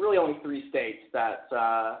 now, but really only 3 states that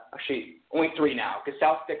actually only 3 now because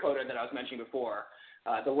South Dakota that I was mentioning before.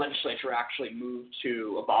 The legislature actually moved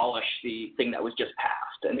to abolish the thing that was just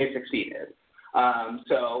passed, and they succeeded.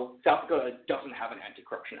 So South Dakota doesn't have an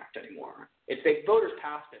anti-corruption act anymore. Voters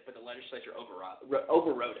passed it, but the legislature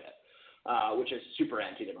overrode it, which is super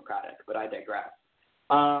anti-democratic, but I digress.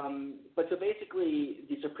 But so basically,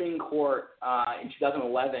 the Supreme Court in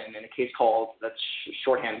 2011, in a case called, that's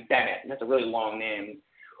shorthand Bennett, and that's a really long name,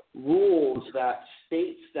 ruled that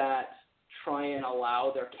states that try and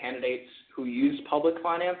allow their candidates who use public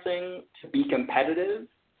financing to be competitive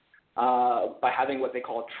by having what they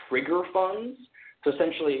call trigger funds. So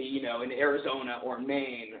essentially, in Arizona or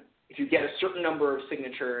Maine, if you get a certain number of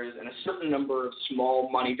signatures and a certain number of small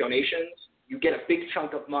money donations, you get a big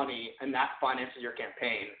chunk of money, and that finances your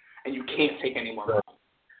campaign, and you can't take any more money.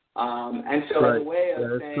 And so Right. as a way of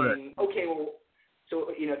That's saying, correct. okay, well,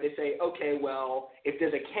 so, they say, okay, well, if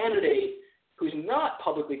there's a candidate who's not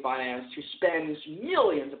publicly financed, who spends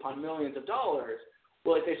millions upon millions of dollars,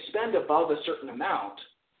 well, if they spend above a certain amount,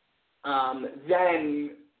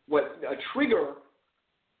 then what a trigger,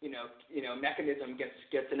 mechanism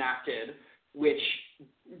gets enacted, which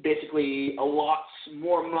basically allots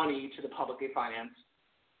more money to the publicly financed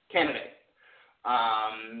candidate.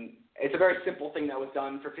 It's a very simple thing that was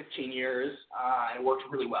done for 15 years, and it worked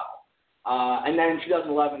really well. And then in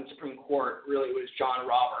 2011, the Supreme Court, really it was John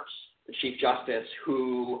Roberts, the Chief Justice,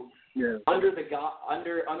 who, under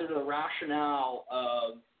the rationale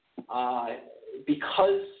of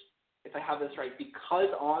because, if I have this right, because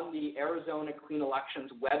on the Arizona Clean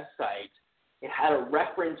Elections website it had a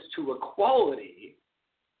reference to equality,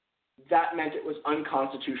 that meant it was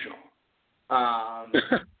unconstitutional.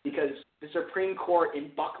 Because the Supreme Court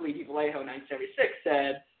in Buckley v. Vallejo, 1976,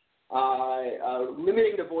 said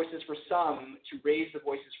limiting the voices for some to raise the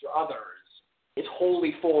voices for others is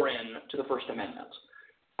wholly foreign to the First Amendment.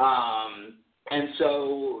 And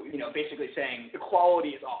so, basically saying equality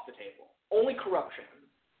is off the table. Only corruption,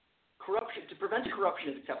 to prevent corruption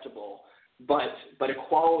is acceptable, but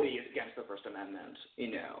equality is against the First Amendment,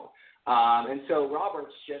 And so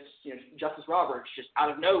Roberts Justice Roberts, just out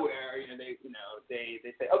of nowhere, they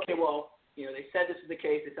say, okay, well, they said this is the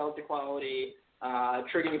case, they felt equality,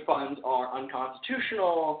 triggering funds are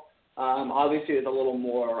unconstitutional. Obviously, there's a little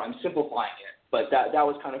more. I'm simplifying it, but that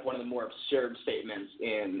was kind of one of the more absurd statements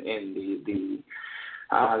in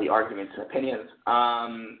the arguments and opinions.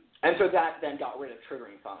 And so that then got rid of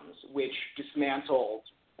triggering funds, which dismantled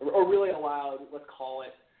or really allowed, let's call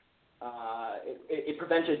it, it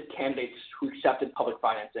prevented candidates who accepted public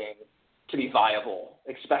financing to be viable,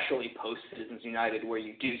 especially post-Citizens United, where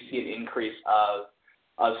you do see an increase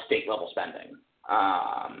of state-level spending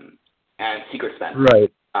and secret spending.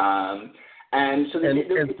 Right. And so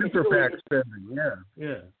and super really, PAC spending,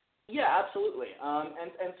 yeah, absolutely.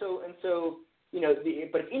 And so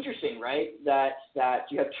but it's interesting, right, that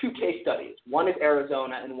you have two case studies. One is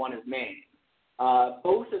Arizona and one is Maine.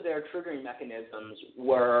 Both of their triggering mechanisms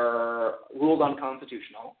were ruled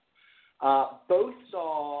unconstitutional. Both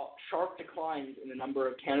saw sharp declines in the number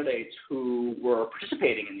of candidates who were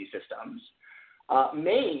participating in these systems.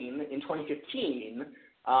 Maine, in 2015,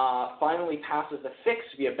 finally passes the Fix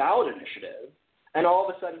via ballot initiative, and all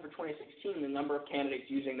of a sudden for 2016, the number of candidates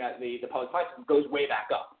using the public finance system goes way back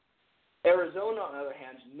up. Arizona, on the other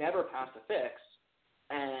hand, never passed a Fix,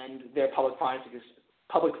 and their public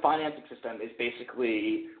financing system is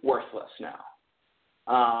basically worthless now.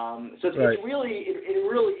 So Right. it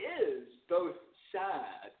really is both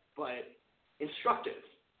sad but instructive,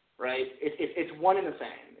 right? It's one and the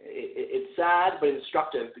same. It's sad but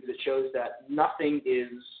instructive because it shows that nothing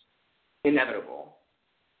is inevitable.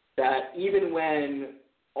 That even when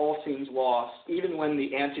all seems lost, even when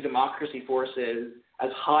the anti-democracy forces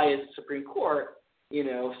as high as the Supreme Court,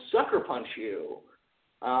 sucker punch you,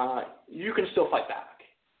 you can still fight back.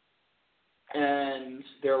 And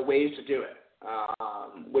there are ways to do it,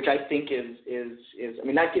 which I think is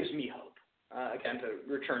that gives me hope. Again,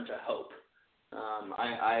 to return to hope.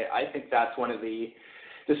 I think that's one of the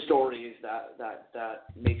stories that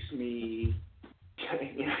makes me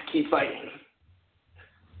keep fighting.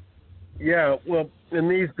 Yeah, well, in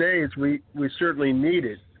these days, we certainly need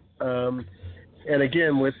it. And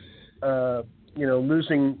again, with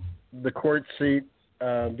losing the court seat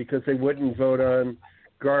because they wouldn't vote on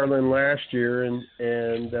Garland last year, and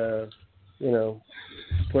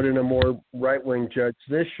put in a more right-wing judge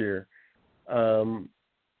this year,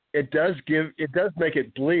 it does make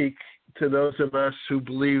it bleak to those of us who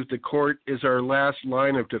believe the court is our last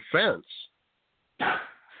line of defense.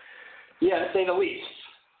 Yeah, to say the least.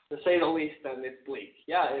 Then it's bleak.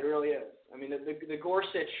 Yeah, it really is. I mean, the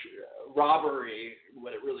Gorsuch robbery,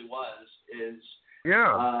 what it really was, is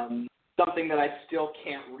something that I still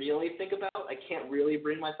can't really think about. I can't really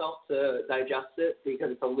bring myself to digest it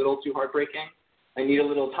because it's a little too heartbreaking. I need a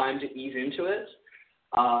little time to ease into it.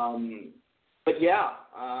 But yeah,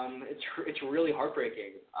 it's really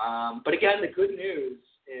heartbreaking. But again, the good news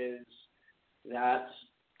is that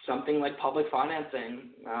something like public financing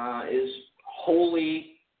is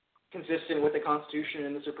wholly consistent with the Constitution,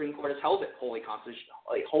 and the Supreme Court has held it wholly constitutional,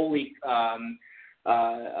 wholly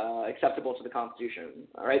acceptable to the Constitution.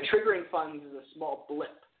 All right, triggering funds is a small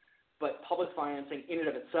blip, but public financing in and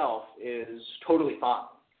of itself is totally fine.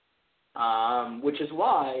 Which is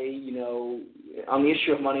why, on the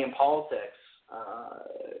issue of money in politics,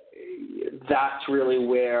 that's really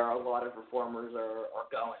where a lot of reformers are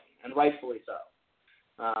going, and rightfully so.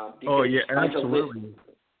 Oh yeah, absolutely.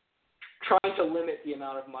 trying to limit the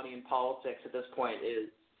amount of money in politics at this point is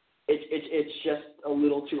it's just a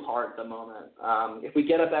little too hard at the moment. If we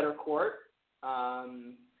get a better court,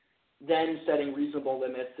 then setting reasonable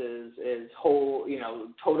limits is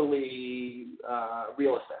totally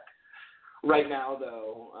realistic. Right now,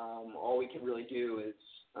 though, all we can really do is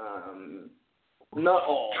not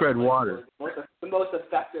all. Tread water. The most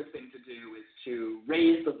effective thing to do is to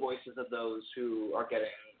raise the voices of those who are getting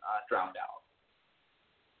drowned out.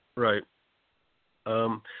 Right.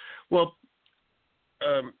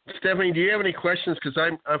 Stephanie, do you have any questions? Because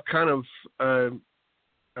I've kind of,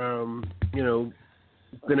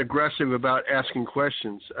 been aggressive about asking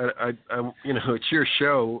questions. It's your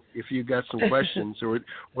show. If you got some questions, or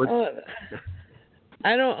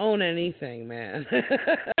I don't own anything, man.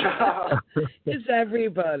 It's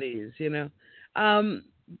everybody's, Imagine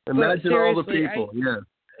all the people. Yeah,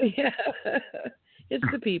 it's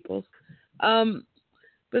the people's.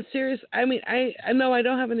 But seriously, I mean, I know I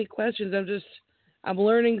don't have any questions. I'm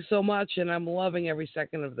learning so much, and I'm loving every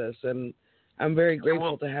second of this, and I'm very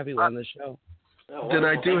grateful to have you on the show. Then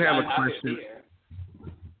I do have a question.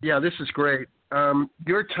 Yeah, this is great.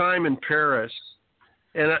 Your time in Paris,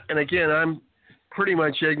 and again, I'm pretty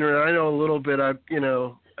much ignorant. I know a little bit. I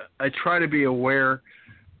try to be aware,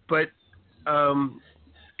 but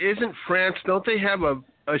isn't France? Don't they have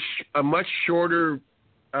a much shorter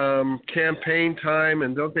campaign time,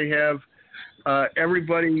 and don't they have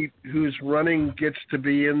everybody who's running gets to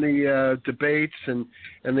be in the debates, and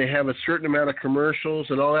they have a certain amount of commercials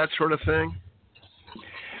and all that sort of thing?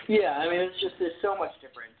 Yeah, I mean, there's so much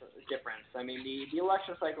difference. I mean, the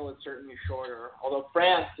election cycle is certainly shorter, although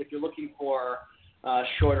France, if you're looking for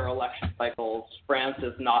shorter election cycles, France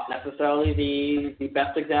is not necessarily the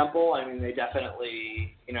best example. I mean, they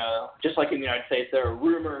definitely, just like in the United States, there are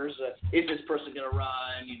rumors that is this person going to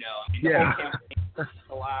run, the whole campaign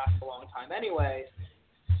will last a long time anyway.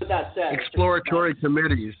 But that said, exploratory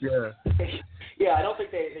committees, yeah. Yeah, I don't think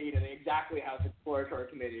they exactly have exploratory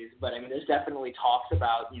committees, but I mean, there's definitely talks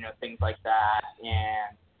about, things like that.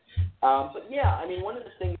 And, but yeah, I mean, one of the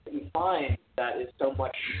things that you find that is so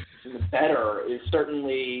much better is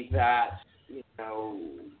certainly that,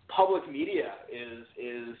 public media is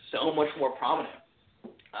so much more prominent.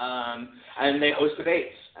 And they host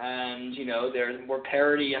debates, and, there's more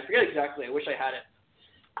parity. I forget exactly. I wish I had it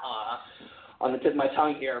on the tip of my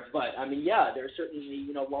tongue here, but I mean, yeah, there's certainly,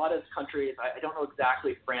 a lot of countries, I don't know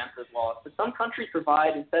exactly France's laws, but some countries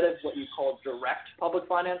provide, instead of what you call direct public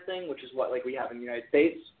financing, which is what like we have in the United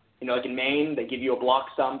States, like in Maine, they give you a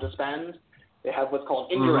block sum to spend. They have what's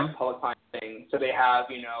called indirect public financing. So they have,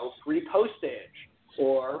 free postage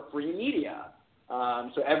or free media.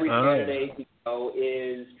 So every candidate,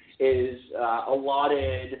 is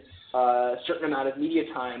allotted a certain amount of media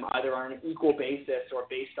time, either on an equal basis or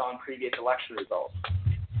based on previous election results.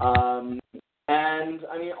 And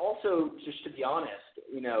I mean, also, just to be honest,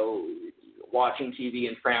 watching TV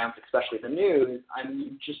in France, especially the news, I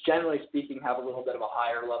mean, just generally speaking, have a little bit of a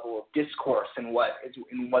higher level of discourse in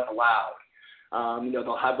what's allowed.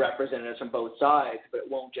 They'll have representatives from both sides, but it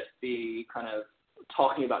won't just be kind of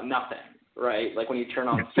talking about nothing, right? Like when you turn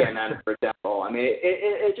on CNN, for example. I mean,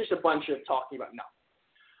 it's just a bunch of talking about nothing.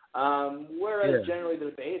 Whereas generally the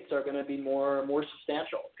debates are going to be more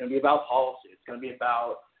substantial. It's going to be about policy. It's going to be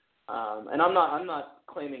about, and I'm not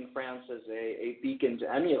claiming France as a beacon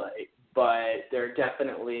to emulate, but there are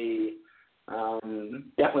definitely a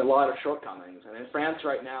lot of shortcomings. And in France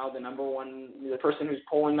right now, the person who's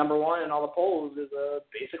polling number one in all the polls is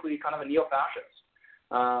basically kind of a neo-fascist.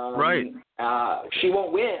 Right. She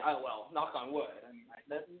won't win. Well, knock on wood. I mean,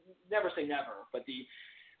 never say never, but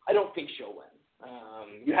I don't think she'll win.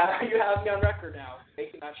 You have me on record now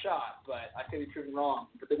making that shot, but I could be proven wrong.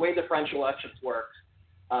 But the way the French elections work,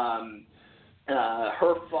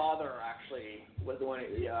 her father actually was the one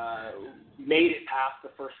who made it past the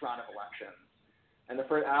first round of elections. And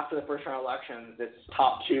after the first round of elections, it's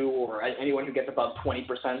top two or anyone who gets above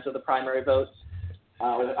 20% of the primary votes,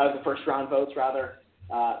 or of the first round votes rather,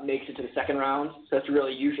 makes it to the second round. So it's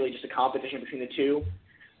really usually just a competition between the two.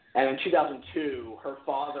 And in 2002, her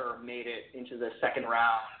father made it into the second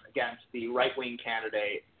round against the right-wing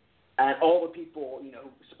candidate. And all the people, who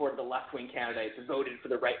supported the left-wing candidates voted for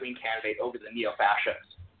the right-wing candidate over the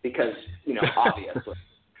neo-fascists because, obviously.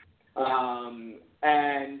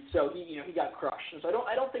 And so he got crushed. And so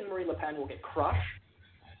I don't think Marine Le Pen will get crushed,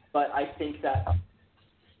 but I think that no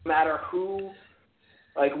matter whoever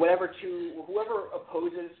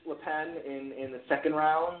opposes Le Pen in the second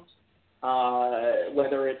round,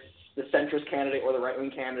 whether it's the centrist candidate or the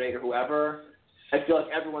right-wing candidate or whoever, I feel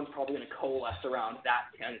like everyone's probably going to coalesce around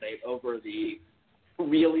that candidate over the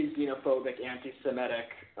really xenophobic, anti-Semitic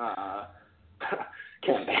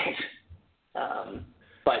campaigns.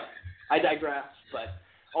 But I digress. But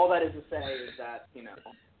all that is to say is that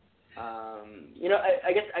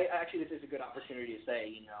I guess actually this is a good opportunity to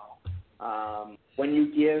say when you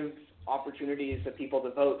give opportunities to people to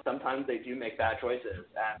vote, sometimes they do make bad choices,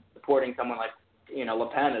 and supporting someone like Le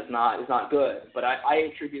Pen is not good. But I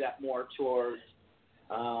attribute that more towards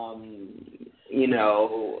an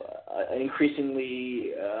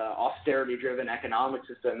increasingly austerity-driven economic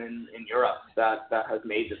system in Europe that has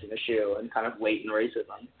made this an issue, and kind of latent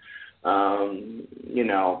racism.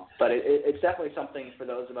 But it's definitely something for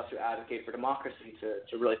those of us who advocate for democracy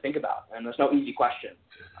to really think about. And there's no easy question.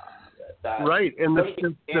 Right, and the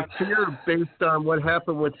fear based on what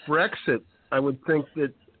happened with Brexit, I would think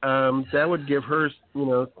that that would give her,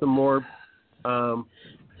 some more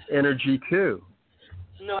energy too.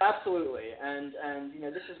 No, absolutely, and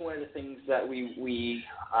this is one of the things that we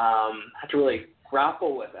had to really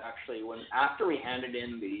grapple with actually after we handed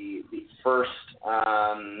in the first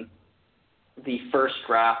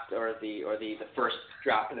draft or the first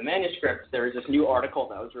draft of the manuscript. There was this new article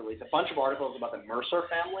that was released, a bunch of articles about the Mercer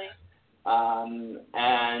family,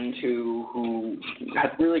 and who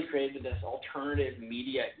have really created this alternative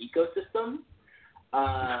media ecosystem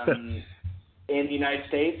in the United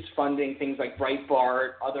States, funding things like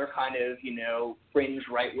Breitbart, other kind of fringe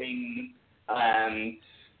right-wing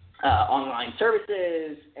online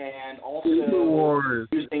services, and also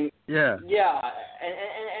using and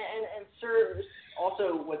serves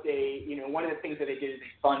also what they one of the things that they did is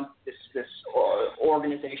they fund this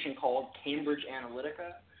organization called Cambridge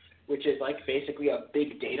Analytica, which is like basically a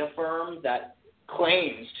big data firm that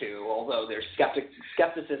claims to, although there's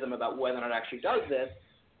skepticism about whether or not it actually does this,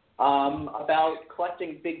 about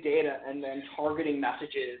collecting big data and then targeting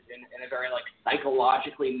messages in a very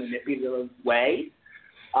psychologically manipulative way.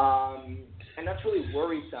 And that's really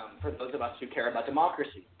worrisome for those of us who care about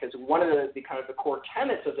democracy, because one of the kind of the core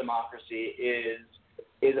tenets of democracy is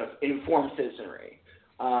an informed citizenry.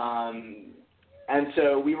 And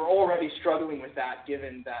so we were already struggling with that,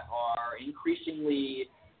 given that our increasingly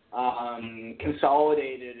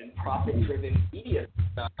consolidated and profit-driven media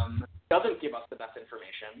system doesn't give us the best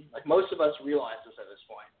information. Like most of us realize this at this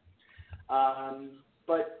point.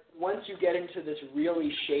 But once you get into this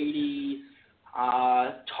really shady,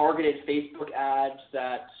 targeted Facebook ads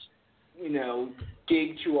that,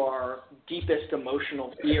 dig to our deepest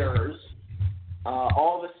emotional fears,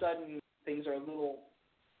 all of a sudden things are a little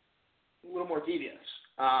more devious.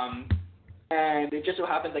 And it just so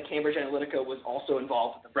happens that Cambridge Analytica was also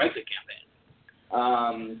involved with the Brexit campaign.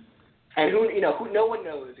 And no one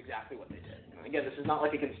knows exactly what they did. Again, this is not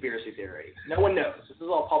like a conspiracy theory. No one knows. This is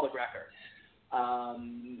all public record.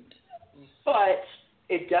 But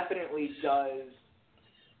it definitely does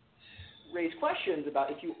raise questions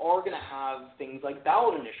about if you are going to have things like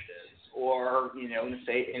ballot initiatives, or in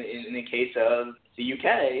the case of the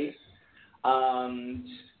UK,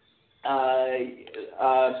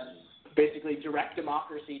 basically direct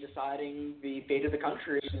democracy deciding the fate of the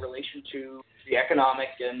country in relation to the economic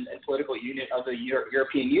and political unit of the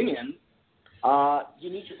European Union. You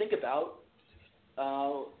need to think about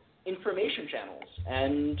information channels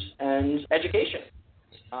and education.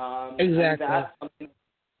 Exactly. And that's something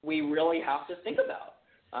we really have to think about,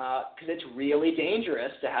 because it's really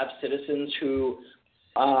dangerous to have citizens who,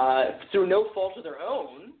 through no fault of their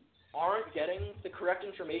own, aren't getting the correct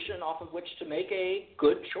information off of which to make a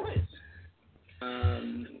good choice.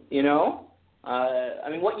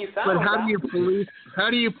 What you found. But how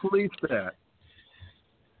do you police that?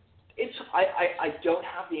 I don't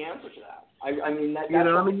have the answer to that.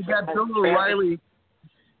 You got Bill O'Reilly.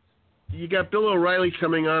 You got Bill O'Reilly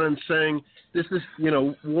coming on and saying, this is,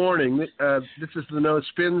 warning, this is the no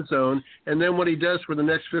spin zone. And then what he does for the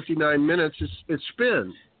next 59 minutes is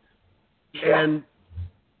spin. Yeah. And,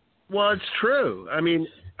 well, it's true.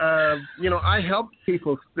 I helped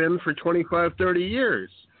people spin for 25, 30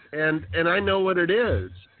 years. And I know what it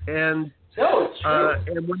is. And, no, it's true.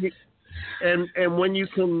 And when you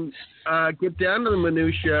can get down to the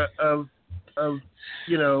minutia of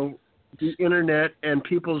the internet and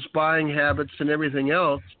people's buying habits and everything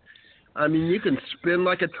else, you can spin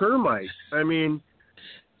like a termite.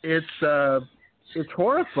 It's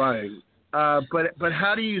horrifying. But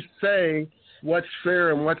how do you say what's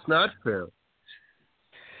fair and what's not fair?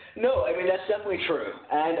 No, that's definitely true.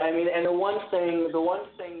 And and the one thing, the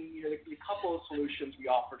couple of solutions we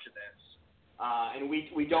offer to this, and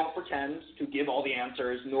we don't pretend to give all the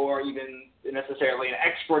answers, nor even necessarily an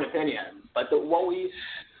expert opinion, but the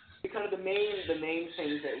main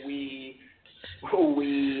things that we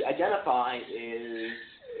we identify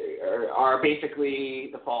are basically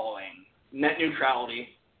the following: net neutrality.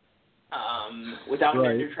 Without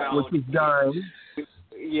net neutrality, which is dying.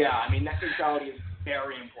 Yeah, I mean, net neutrality is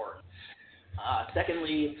very important.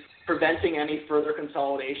 Secondly, preventing any further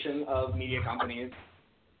consolidation of media companies.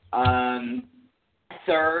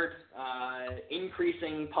 Third,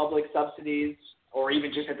 increasing public subsidies, or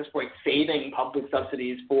even just at this point, saving public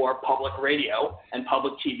subsidies for public radio and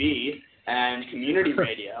public TV and community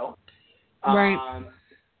radio. Right.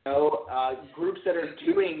 Groups that are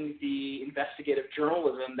doing the investigative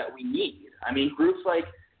journalism that we need. I mean, groups like,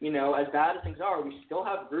 as bad as things are, we still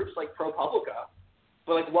have groups like ProPublica.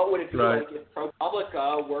 But like, what would it be like if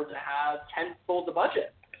ProPublica were to have tenfold the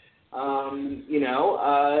budget?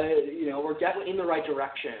 We're definitely in the right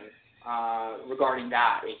direction regarding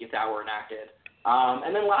that if that were enacted.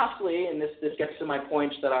 And then lastly, and this gets to my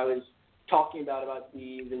point that I was talking about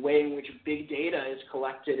the way in which big data is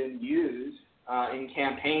collected and used in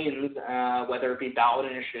campaigns, whether it be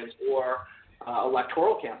ballot initiatives or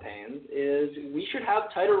electoral campaigns, is we should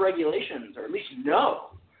have tighter regulations, or at least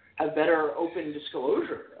have better open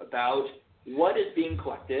disclosure about what is being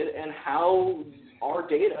collected and how our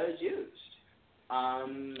data is used.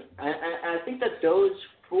 And I think that those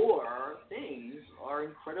four things are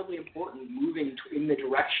incredibly important, moving in the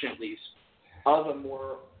direction, at least, of a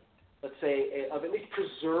more, let's say, of at least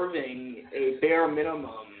preserving a bare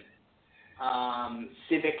minimum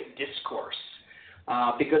civic discourse.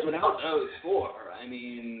 Because without those four, I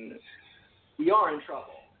mean, we are in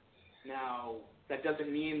trouble. Now, that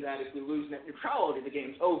doesn't mean that if we lose net neutrality, the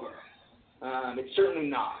game's over. It's certainly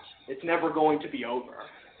not. It's never going to be over.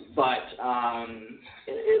 But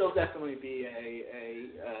it'll definitely be a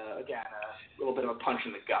little bit of a punch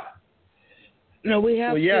in the gut. No, we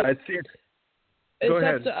have to. Go it's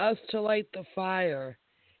ahead. up to us to light the fire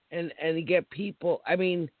and get people. I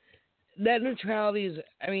mean, net neutrality is.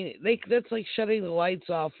 I mean, that's like shutting the lights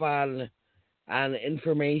off on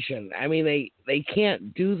information. I mean, they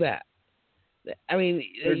can't do that. I mean,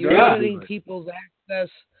 you're limiting people's access.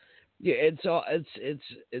 It's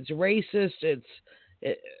racist.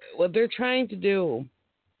 What they're trying to do.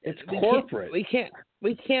 It's corporate. We can't.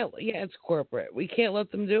 Yeah, it's corporate. We can't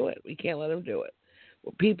let them do it. We can't let them do it.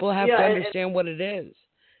 Well, people have to understand what it is.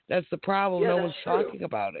 That's the problem. No one's talking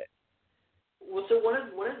about it. Well, so one of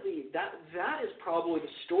the that is probably the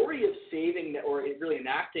story of saving or really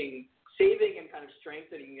enacting saving and kind of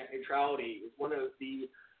strengthening net neutrality is one of the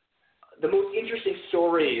most interesting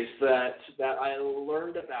stories that I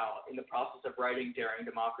learned about in the process of writing Daring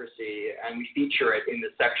Democracy, and we feature it in the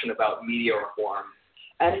section about media reform.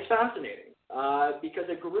 And it's fascinating because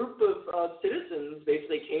a group of citizens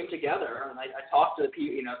basically came together, and I talked to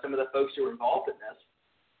some of the folks who were involved in this,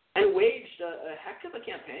 and waged a heck of a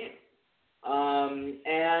campaign.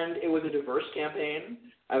 And it was a diverse campaign.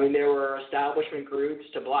 I mean, there were establishment groups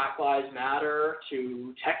to Black Lives Matter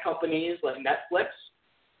to tech companies like Netflix.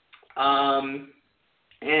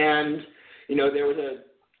 And there was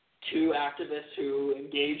two activists who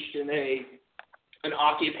engaged in an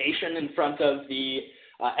occupation in front of the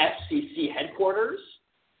FCC headquarters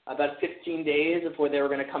about 15 days before they were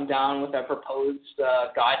going to come down with a proposed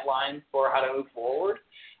guideline for how to move forward.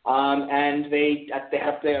 And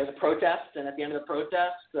there was a protest, and at the end of the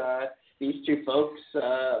protest, these two folks,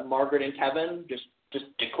 Margaret and Kevin, just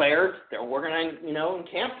declared that we're going to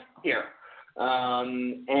camp here.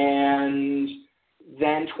 And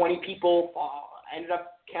then 20 people ended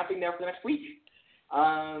up camping there for the next week.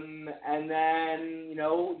 And then,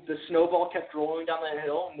 the snowball kept rolling down the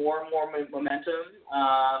hill, more and more momentum,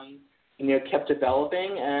 kept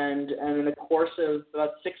developing. And in the course of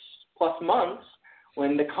about 6+ months,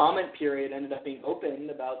 when the comment period ended up being opened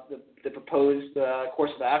about the proposed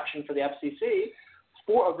course of action for the FCC,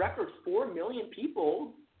 for a record 4 million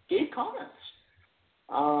people gave comments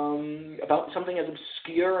about something as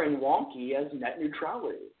obscure and wonky as net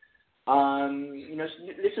neutrality.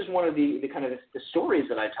 This is one of the kind of the stories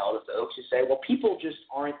that I tell to folks who say, well, people just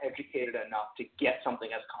aren't educated enough to get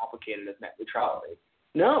something as complicated as net neutrality.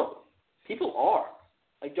 No, people are.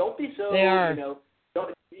 Like, don't be so, they are.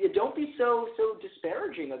 Don't be so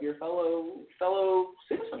disparaging of your fellow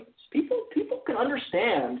citizens. People can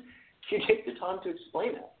understand if you take the time to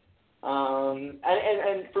explain it.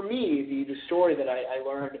 And for me, the story that I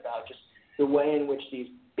learned about just the way in which these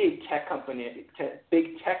big tech companies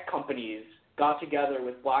got together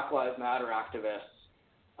with Black Lives Matter activists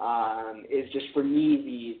is just, for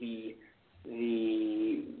me,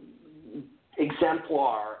 the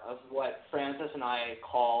exemplar of what Frances and I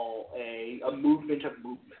call a movement of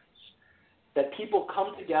movements. That people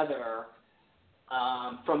come together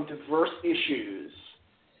from diverse issues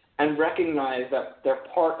and recognize that they're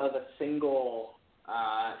part of a single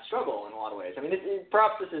struggle in a lot of ways. I mean,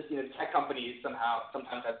 perhaps this is, tech companies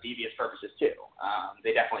sometimes have devious purposes too.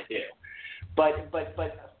 They definitely do. But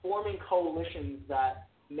forming coalitions that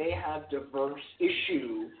may have diverse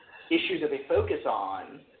issues that they focus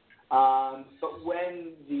on, but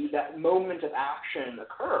when that moment of action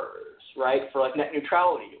occurs, right, for like net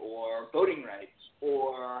neutrality or voting rights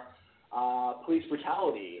or police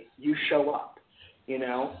brutality, you show up, I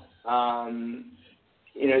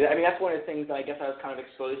mean, that's one of the things that I guess I was kind of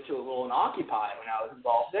exposed to a little in Occupy when I was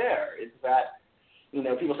involved there, is that,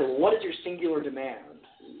 people say, well, what is your singular demand?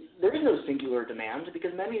 There is no singular demand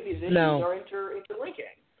because many of these issues are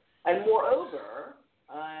interlinking. And moreover,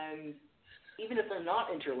 even if they're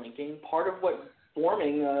not interlinking, part of what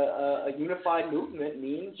forming a unified movement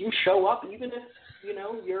means you show up even if,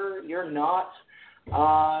 you're not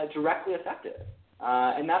directly affected.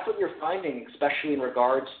 And that's what you're finding, especially in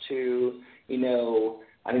regards to, I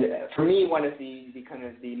mean, for me, one of the kind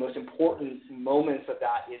of the most important moments of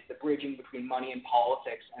that is the bridging between money and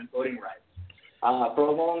politics and voting rights. For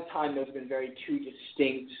a long time, those have been very two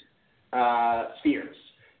distinct spheres.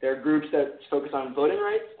 There are groups that focus on voting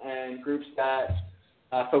rights and groups that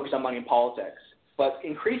focus on money and politics. But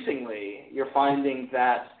increasingly, you're finding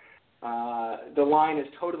that the line is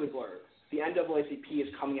totally blurred. The NAACP is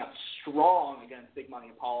coming out strong against big money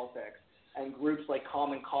and politics, and groups like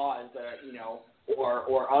Common Cause,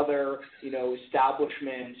 or other,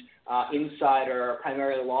 establishment, insider,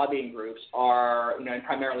 primarily lobbying groups are, and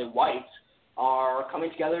primarily white, are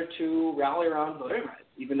coming together to rally around voting rights,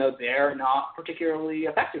 even though they're not particularly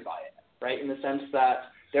affected by it, right? In the sense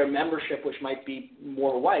that their membership, which might be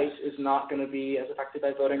more white, is not going to be as affected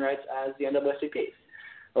by voting rights as the NAACP,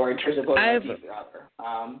 or in terms of voting rights, rather.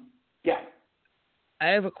 Yeah. I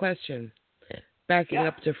have a question, backing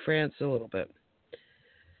up to France a little bit.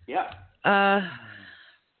 Yeah.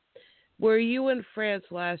 Were you in France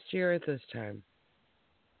last year at this time?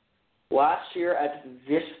 Last year at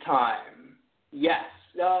this time, yes.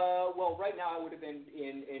 Well, right now I would have been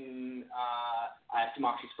in at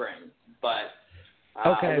Democracy Spring, but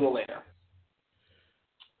a little later.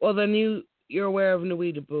 Well, then you're aware of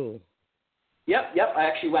Nuit Debout. Yep. I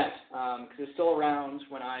actually went because it was still around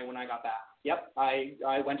when I got back. Yep.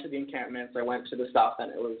 I went to the encampments. I went to the stuff,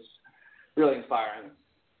 and it was really inspiring.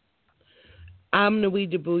 I'm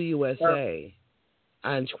Nuit Debout USA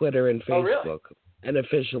on Twitter and Facebook, really? And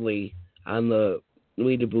officially on the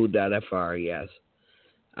nuitdebout.fr. Yes.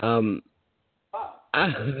 I'm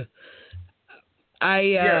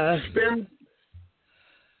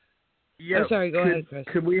sorry. Go ahead, Chris.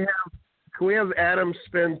 Could we have Adam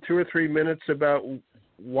spend 2 or 3 minutes about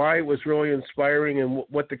why it was really inspiring and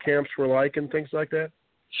what the camps were like and things like that?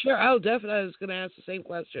 Sure. Oh, definitely. I was going to ask the same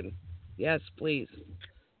question. Yes, please.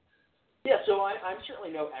 Yeah, so I'm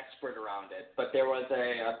certainly no expert around it, but there was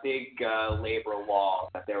a big labor law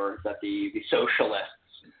that the socialists,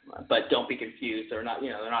 but don't be confused, they're not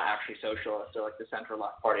actually socialists. They're like the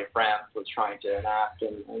centre-left party of France was trying to enact,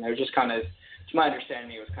 and they're just kind of, to my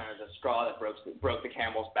understanding, it was kind of the straw that broke the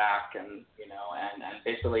camel's back, and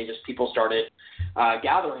basically just people started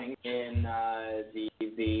gathering in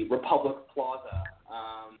the Republic Plaza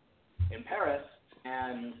in Paris,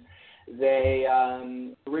 and they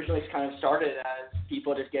originally kind of started as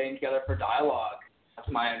people just getting together for dialogue. That's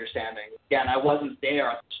my understanding. Again, I wasn't there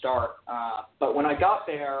at the start, but when I got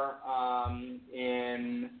there I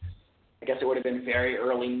guess it would have been very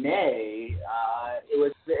early May, it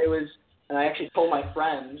was, and I actually told my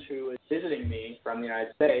friend who was visiting me from the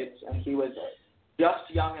United States, and he was just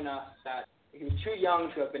young enough that he was too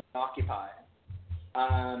young to have been occupied.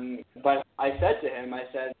 But I said to him,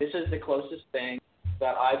 this is the closest thing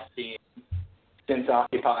that I've seen since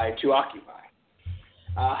Occupy to Occupy.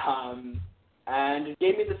 And it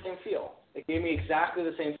gave me the same feel. It gave me exactly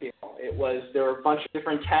the same feel. There were a bunch of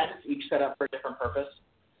different tents, each set up for a different purpose.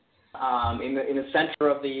 In the center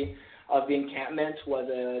of the encampment was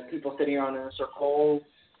people sitting around in a circle,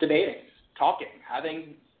 debating, talking,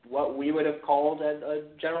 having what we would have called a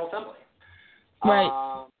general assembly.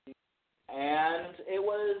 Right. And it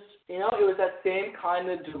was that same kind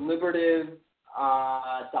of deliberative,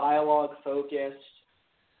 dialogue-focused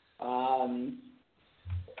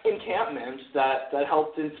encampment that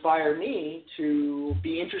helped inspire me to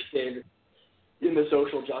be interested in the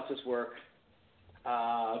social justice work,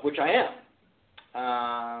 which I am.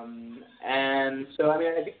 And so,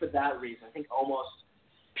 I think for that reason, I think almost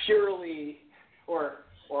purely, or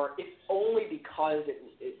if only because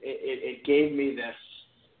it gave me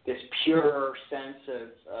this pure sense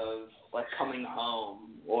like coming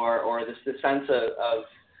home, or this sense of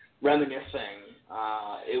reminiscing.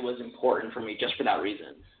 It was important for me just for that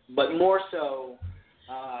reason, but more so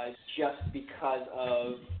just because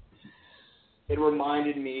of it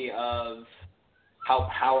reminded me of how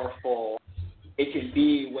powerful it can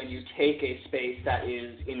be when you take a space that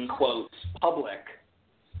is, in quotes, public,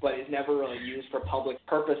 but is never really used for public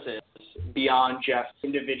purposes beyond just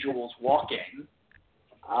individuals walking,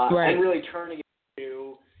 right. and really turning it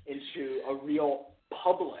into a real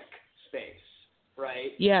public space,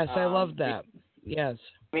 right? Yes, I love that. Yes.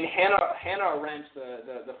 I mean, Hannah Arendt,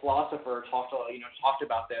 the philosopher, talked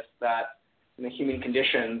about this, that in the human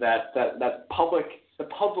condition, that the public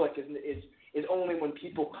is only when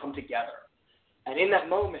people come together, and in that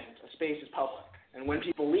moment, a space is public, and when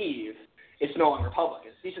people leave, it's no longer public.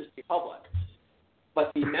 It ceases to be public,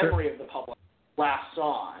 but the memory of the public lasts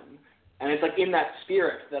on, and it's like in that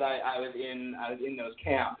spirit that I was in those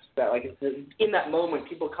camps, that like in that moment,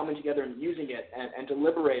 people coming together and using it and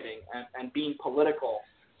deliberating and being political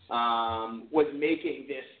was making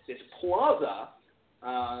this plaza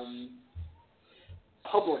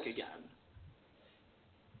public again.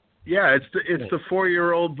 Yeah, it's the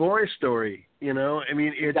 4-year-old boy story, you know. I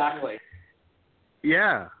mean, Exactly.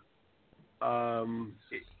 Yeah.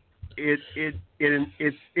 It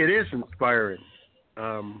is inspiring.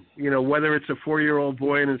 You know, whether it's a 4-year-old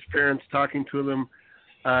boy and his parents talking to them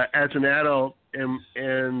as an adult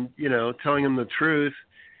and you know, telling him the truth,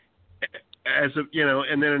 as a, you know,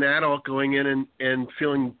 and then an adult going in and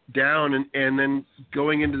feeling down and then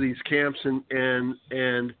going into these camps and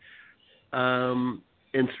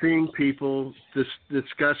seeing people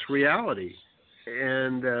discuss reality,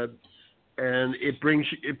 and it brings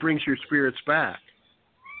your spirits back.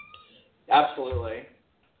 Absolutely.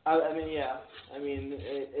 I mean, yeah. I mean,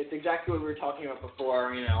 it's exactly what we were talking about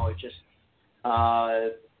before. You know, it just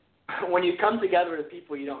when you come together with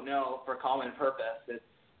people you don't know for a common purpose,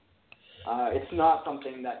 it's not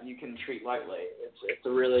something that you can treat lightly. It's a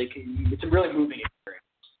really moving experience.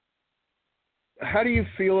 How do you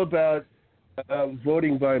feel about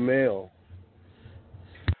voting by mail?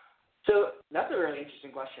 So that's a really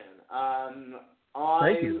interesting question.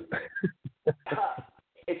 Thank you.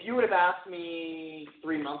 If you would have asked me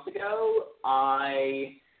 3 months ago,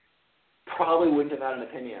 I probably wouldn't have had an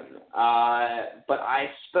opinion. But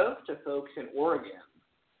I spoke to folks in Oregon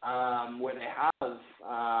where they have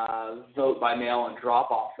vote by mail and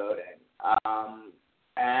drop-off voting,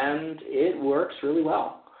 and it works really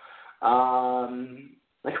well,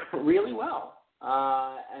 like really well.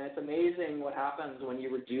 And it's amazing what happens when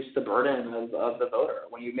you reduce the burden of the voter,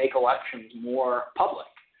 when you make elections more public,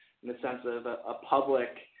 in the sense of a public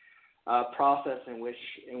process in which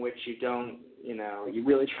you don't, you know, you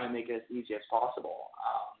really try and make it as easy as possible.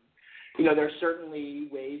 You know, there's certainly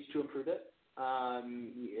ways to improve it.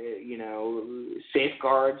 You know,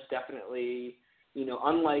 safeguards definitely. You know,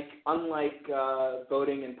 unlike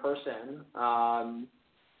voting in person,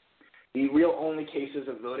 the real only cases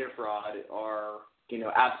of voter fraud are, you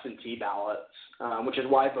know, absentee ballots, which is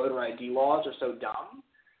why voter ID laws are so dumb,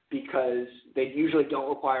 because they usually don't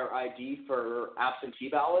require ID for absentee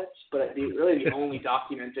ballots, but really the only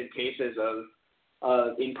documented cases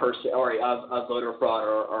of in person or of voter fraud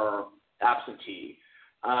are absentee.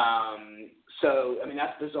 So I mean,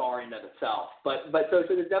 that's bizarre in and of itself. But so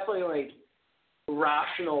there's definitely like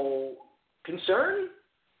rational concern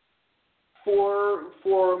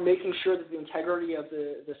for making sure that the integrity of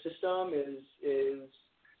the system is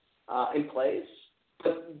in place.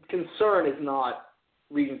 But concern is not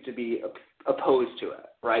reason to be opposed to it,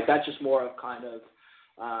 right? That's just more of kind of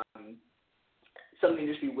something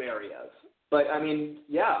to just be wary of. But I mean,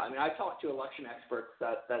 yeah, I mean, I talked to election experts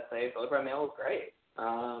that say vote by mail is great.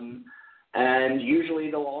 And usually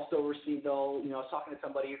they'll also receive, you know, I was talking to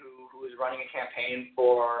somebody who is running a campaign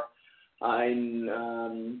for in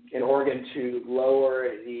Oregon to lower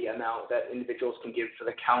the amount that individuals can give to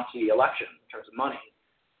the county election in terms of money.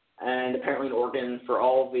 And apparently in Oregon, for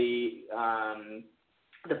all the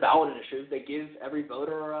ballot initiatives, they give every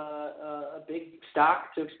voter a big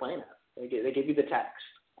stack to explain it. They give you the text,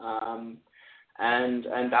 and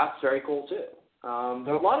that's very cool too. There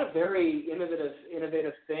are a lot of very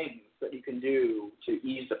innovative things that you can do to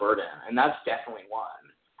ease the burden, and that's definitely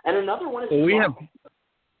one. And another one is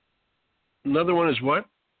another one is what?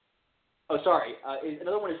 Oh, sorry.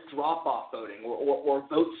 Another one is drop-off voting or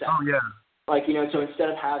vote centers. Oh, yeah. Like, you know, so instead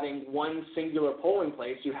of having one singular polling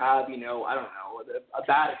place, you have, you know, I don't know, a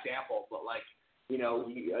bad example, but like, you know,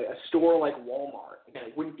 a store like Walmart. Again,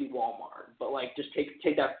 it wouldn't be Walmart, but like just take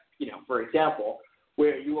that, you know, for example,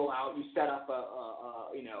 where you set up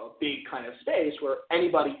a big kind of space where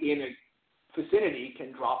anybody in a vicinity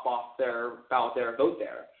can drop off their ballot there and vote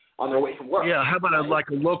there on their way from work. Yeah, how about like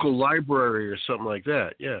a local library or something like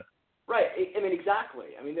that? Yeah. Right. I mean,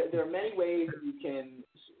 exactly. I mean, there are many ways that you can,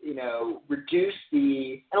 reduce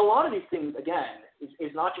and a lot of these things, again,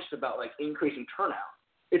 is not just about like increasing turnout.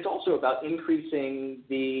 It's also about increasing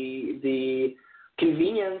the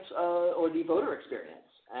convenience or the voter experience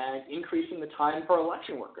and increasing the time for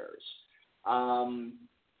election workers.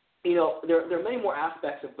 There are many more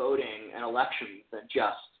aspects of voting and elections than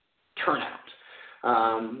just turnout.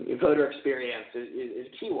 Voter experience is a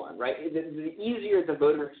key one, right? The easier the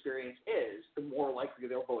voter experience is, the more likely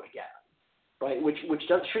they'll vote again, right? Which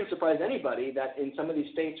shouldn't surprise anybody that in some of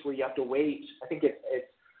these states where you have to wait, I think it's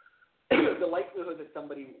the likelihood that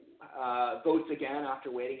somebody votes again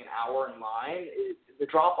after waiting an hour in line, the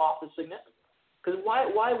drop-off is significant. Because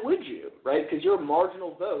why would you, right? Because your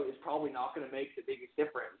marginal vote is probably not going to make the biggest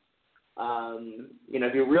difference.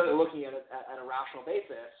 If you're really looking at it at a rational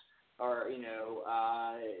basis, or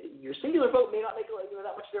your singular vote may not make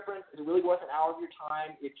that much difference. Is it really worth an hour of your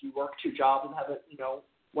time if you work 2 jobs and have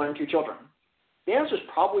one or 2 children? The answer is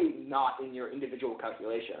probably not in your individual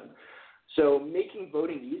calculation. So making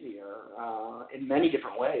voting easier in many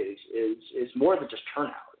different ways is more than just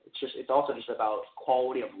turnout. It's also just about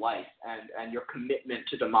quality of life and your commitment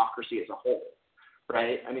to democracy as a whole,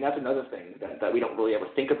 right? I mean, that's another thing that we don't really ever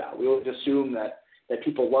think about. We always assume that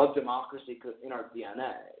people love democracy in our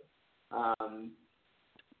DNA.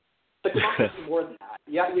 But democracy is more than that.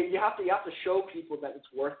 You have to show people that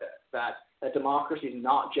it's worth it, that democracy is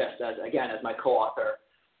not just as my co-author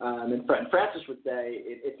and friend Frances would say,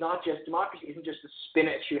 it's not just, democracy isn't just the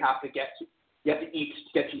spinach you have to eat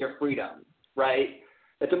to get to your freedom, right?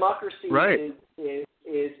 That democracy is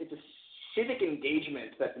it's a civic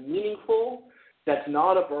engagement that's meaningful, that's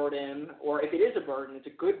not a burden, or if it is a burden, it's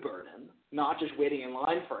a good burden, not just waiting in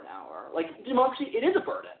line for an hour. Like democracy, it is a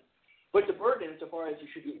burden. But it's a burden insofar as you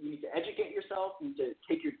need to educate yourself, you need to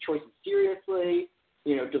take your choices seriously,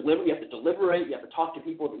 you have to deliberate, you have to talk to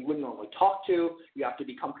people that you wouldn't normally talk to, you have to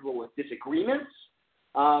be comfortable with disagreements.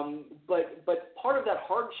 But part of that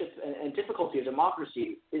hardship and difficulty of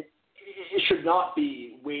democracy it should not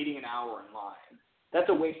be waiting an hour in line. That's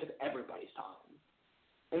a waste of everybody's time.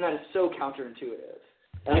 And that is so counterintuitive.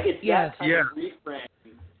 And it's that kind of reframe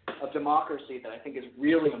of democracy that I think is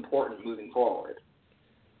really important moving forward.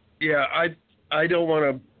 Yeah, I don't want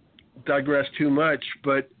to digress too much,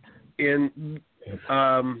 but in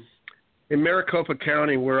Maricopa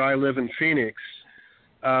County, where I live in Phoenix,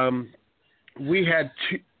 we had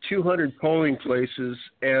 200 polling places,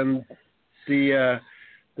 and the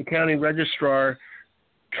county registrar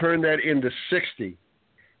turned that into 60,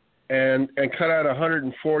 and cut out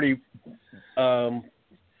 140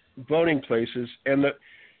 voting places, and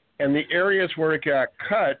the areas where it got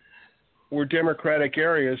cut were Democratic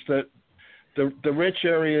areas. That the rich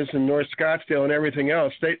areas in North Scottsdale and everything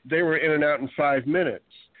else, they were in and out in 5 minutes.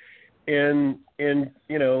 In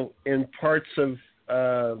parts of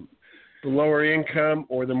the lower income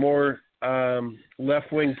or the more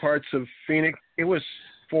left-wing parts of Phoenix, it was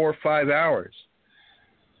 4 or 5 hours.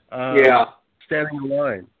 Standing in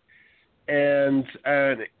line, and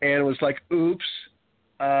it was like, oops,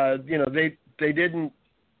 they didn't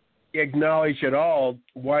acknowledge at all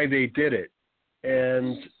why they did it,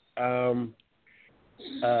 and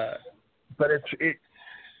but it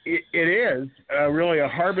is really a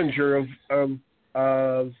harbinger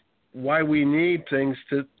of why we need things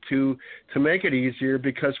to make it easier,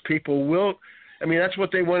 because people will. I mean, that's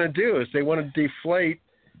what they want to do, is they want to deflate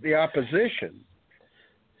the opposition.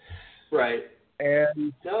 Right.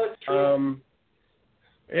 And no, it's true.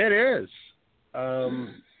 It is.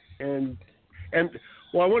 And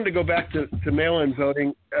well, I wanted to go back to mail-in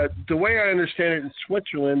voting. The way I understand it in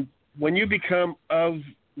Switzerland, when you become of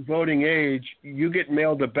voting age, you get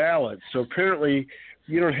mailed a ballot. So apparently,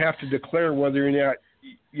 you don't have to declare whether or not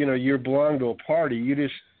you belong to a party. You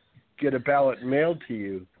just get a ballot mailed to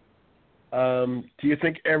you. Do you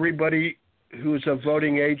think everybody who's of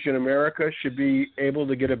voting age in America should be able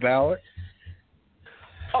to get a ballot?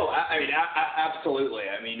 Oh, I mean, absolutely.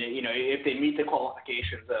 I mean, if they meet the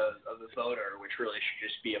qualifications of the voter, which really should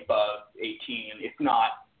just be above 18, if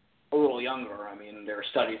not a little younger. I mean, there are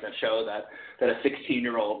studies that show that a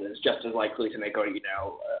 16-year-old is just as likely to make an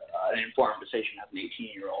informed decision as an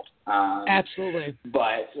 18-year-old. Absolutely.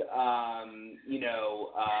 But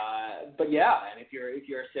but yeah, and if you're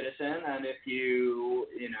a citizen, and if you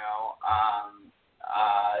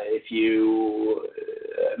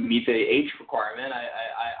meet the age requirement,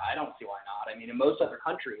 I don't see why not. I mean, in most other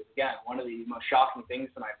countries, again, one of the most shocking things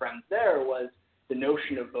to my friends there was the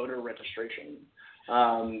notion of voter registration.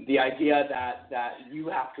 The idea that you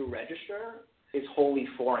have to register is wholly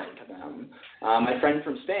foreign to them. My friend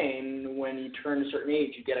from Spain, when you turn a certain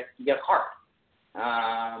age, you get a card,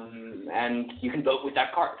 and you can vote with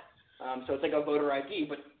that card. So it's like a voter ID,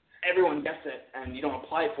 but everyone gets it, and you don't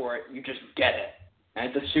apply for it, you just get it. And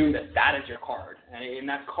it's assumed that is your card. And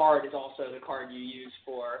that card is also the card you use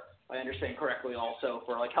for, if I understand correctly, also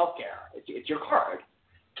for like healthcare. It's your card.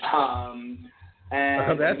 And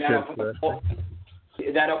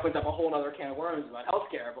that opens up a whole other can of worms about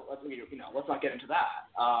healthcare, but let's not get into that.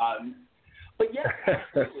 But yeah,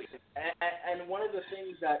 absolutely. And one of the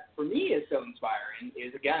things that for me is so inspiring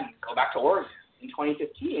is, again, go back to Oregon. In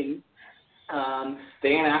 2015,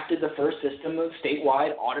 they enacted the first system of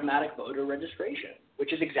statewide automatic voter registration,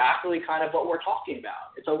 which is exactly kind of what we're talking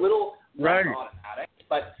about. It's a little less automatic,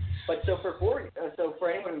 but so for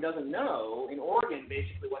anyone who doesn't know, in Oregon,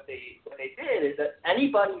 basically what they did is that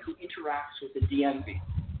anybody who interacts with the DMV,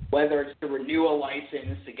 whether it's to renew a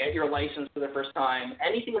license, to get your license for the first time,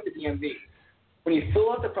 anything with the DMV, when you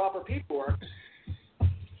fill out the proper paperwork,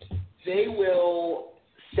 they will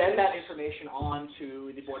send that information on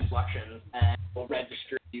to the Board of Elections and will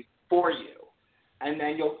register you for you. And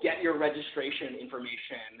then you'll get your registration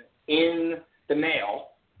information in the mail,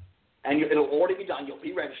 and it'll already be done. You'll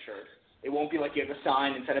be registered. It won't be like you have to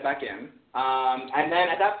sign and send it back in. And then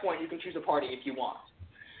at that point, you can choose a party if you want.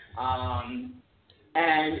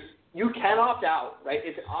 And you can opt out, right?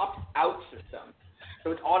 It's an opt-out system.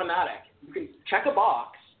 So it's automatic. You can check a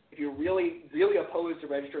box if you're really, really opposed to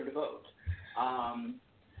registering to vote.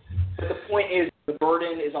 But the point is, the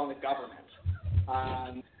burden is on the government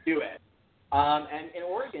to do it. And in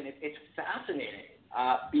Oregon, it's fascinating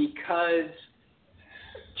because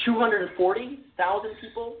 240,000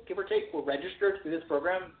 people, give or take, were registered through this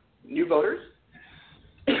program, new voters,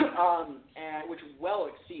 and which well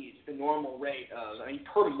exceeds the normal rate of,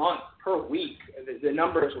 per month, per week, the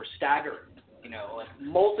numbers were staggering, like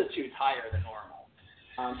multitudes higher than normal.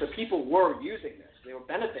 So people were using this. They were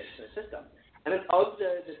benefiting from the system. And then of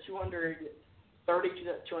the 230,000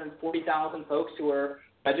 to 240,000 folks who were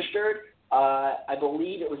registered, I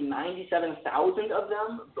believe it was 97,000 of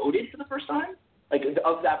them voted for the first time. Like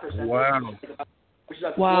of that percentage, wow. Which is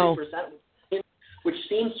about 40%, which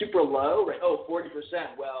seems super low, right?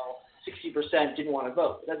 40%. Well, 60% didn't want to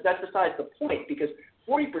vote. That's besides the point, because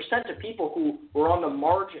 40% of people who were on the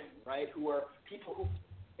margin, right, who are people who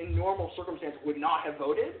in normal circumstances would not have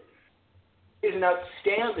voted, is an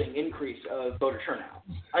outstanding increase of voter turnout.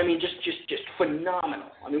 Just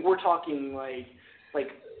phenomenal. We're talking like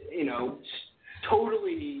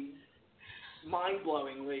totally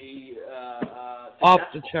mind-blowingly off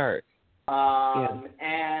the chart.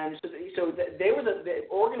 And so they were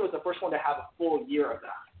Oregon was the first one to have a full year of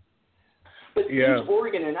that. But since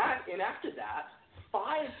Oregon enacted that,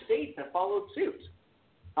 5 states have followed suit.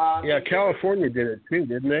 California did it too,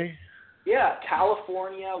 didn't they? Yeah,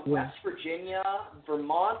 California, West Virginia,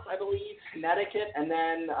 Vermont, I believe, Connecticut, and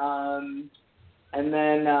then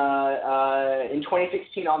in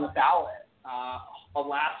 2016 on the ballot,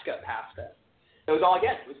 Alaska passed it. It was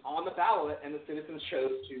on the ballot, and the citizens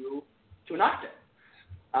chose to enact it.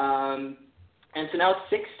 And so now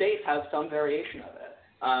 6 states have some variation of it,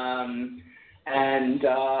 and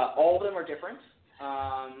all of them are different.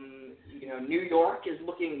 New York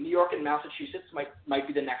and Massachusetts might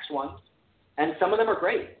be the next one, and some of them are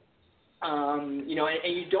great. And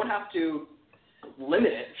you don't have to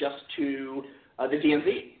limit it just to the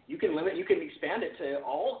DMV. You can expand it to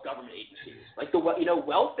all government agencies, like the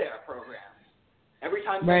welfare program. Every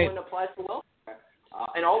time someone applies for welfare,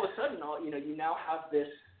 and all of a sudden, you now have this.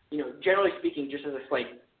 Generally speaking, just as a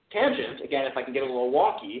slight tangent, again, if I can get a little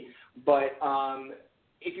wonky, but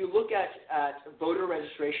if you look at voter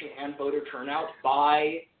registration and voter turnout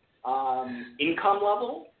by income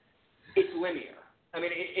level, it's linear.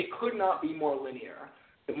 It could not be more linear.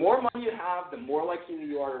 The more money you have, the more likely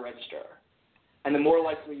you are to register, and the more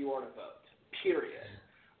likely you are to vote, period.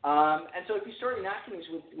 And so if you start enacting these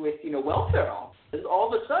with welfare offices,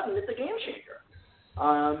 all of a sudden it's a game changer.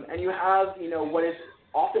 And you have, what is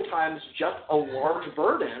oftentimes just a large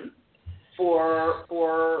burden for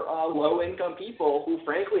low-income people who,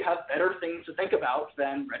 frankly, have better things to think about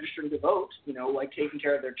than registering to vote, like taking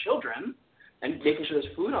care of their children and making sure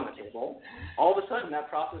there's food on the table. All of a sudden, that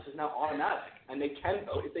process is now automatic, and they can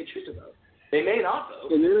vote if they choose to vote. They may not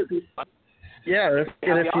vote. And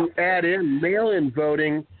if you add in mail-in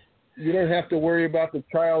voting, you don't have to worry about the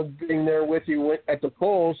child being there with you at the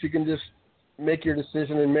polls. You can just make your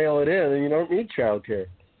decision and mail it in, and you don't need child care.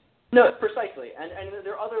 No, precisely. And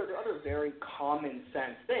there are other very common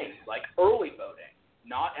sense things, like early voting.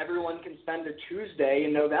 Not everyone can spend a Tuesday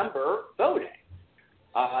in November voting.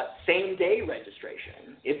 Same-day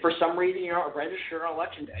registration. If for some reason you're not registered on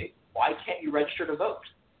Election Day, why can't you register to vote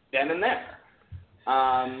then and there?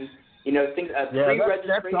 Things pre-registration.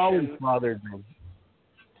 That's always bothered me.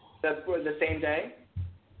 The same day?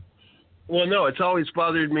 Well, no, it's always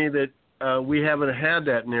bothered me that we haven't had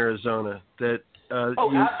that in Arizona. That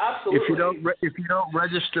absolutely. If you don't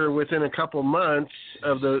register within a couple months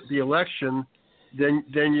of the election,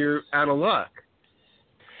 then you're out of luck.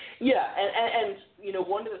 Yeah, and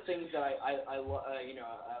one of the things that I was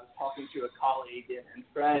talking to a colleague and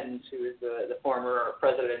friend who is the former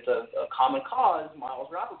president of Common Cause, Miles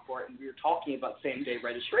Rappaport, and we were talking about same-day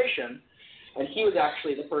registration, and he was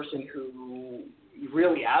actually the person who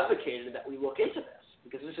really advocated that we look into this,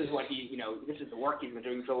 because this is what this is the work he's been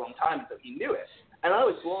doing for a long time, so he knew it. And I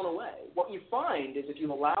was blown away. What you find is if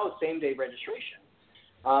you allow same-day registration,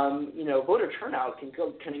 voter turnout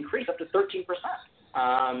can increase up to 13%.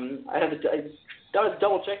 I got to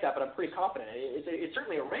double check that, but I'm pretty confident. It's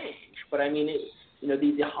certainly a range, but I mean,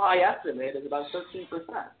 the high estimate is about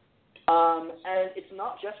 13%. And it's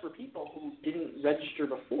not just for people who didn't register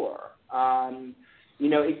before.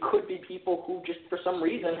 It could be people who just for some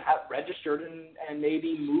reason have registered and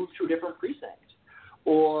maybe moved to a different precinct,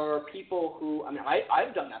 or people who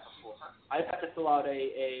I've done that before. I've had to fill out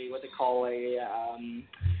a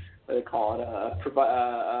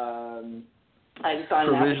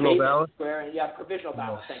provisional ballot? Provisional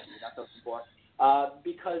ballot. Thank you. That's what it's for.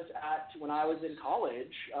 Because when I was in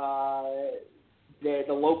college,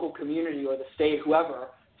 the local community or the state, whoever,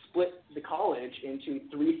 split the college into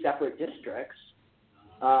 3 separate districts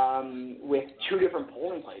with 2 different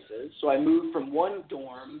polling places. So I moved from one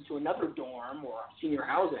dorm to another dorm or senior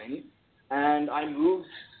housing, and I moved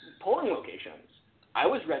polling locations. I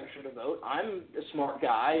was registered to vote. I'm a smart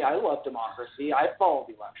guy. I love democracy. I followed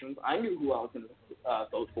the elections. I knew who I was going to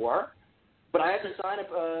vote for. But I had to sign up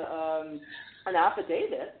an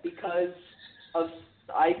affidavit because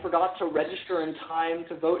I forgot to register in time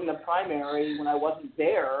to vote in the primary when I wasn't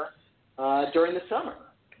there during the summer.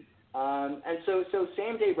 And so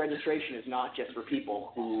same-day registration is not just for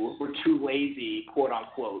people who were too lazy, quote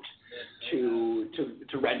unquote, to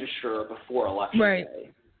register before election day.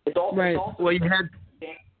 It's also, well,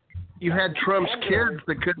 you had Trump's kids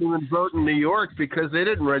that couldn't even vote in New York because they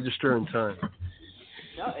didn't register in time.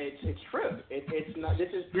 No, it's true. It's not. This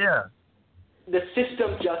is the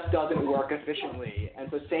system just doesn't work efficiently, and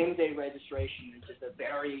so same-day registration is just a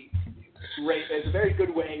very good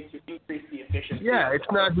way to increase the efficiency. Yeah, it's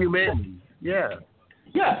not humane. Yeah.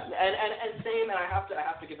 Yeah, and same, and I have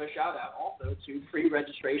to give a shout out also to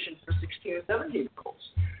pre-registration for 16 and 17-year-olds.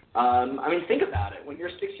 Think about it. When you're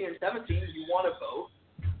 16 or 17, you want to vote,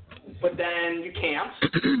 but then you can't.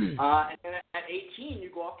 And then at 18, you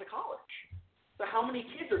go off to college. So how many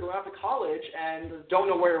kids are going off to college and don't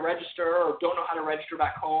know where to register, or don't know how to register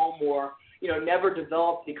back home, or never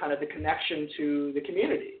develop the connection to the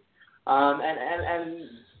community? And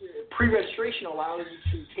pre-registration allows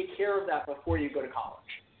you to take care of that before you go to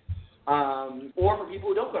college, or for people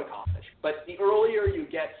who don't go to college. But the earlier you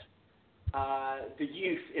get the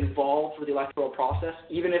youth involved with the electoral process,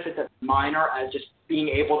 even if it's as minor as just being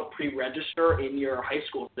able to pre-register in your high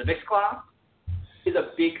school civics class, is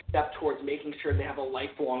a big step towards making sure they have a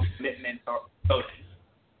lifelong commitment to voting.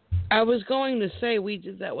 I was going to say we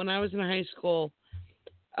did that when I was in high school.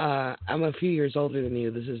 I'm a few years older than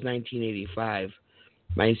you. This is 1985.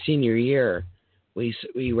 My senior year, we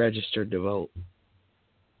registered to vote.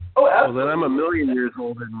 Oh, absolutely. Well, then I'm a million years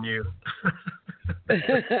older than you.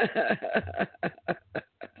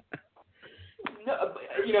 No,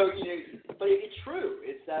 but it's true.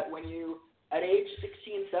 It's that when you, at age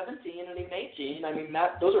 16, 17, and even 18,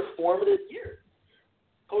 those are formative years,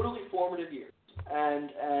 totally formative years, and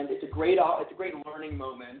it's a great learning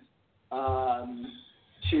moment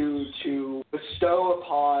to bestow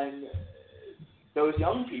upon those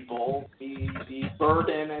young people the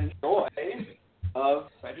burden and joy of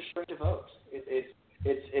registering to vote.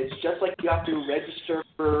 It's just like you have to register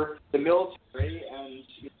for the military, and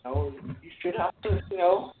you should have to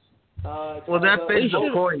well, that begs the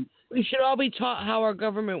point. We should all be taught how our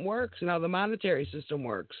government works and how the monetary system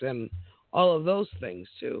works and all of those things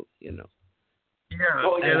too. Yeah,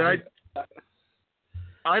 and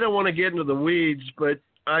I don't want to get into the weeds, but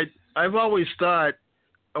I've always thought,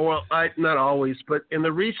 well, not always, but in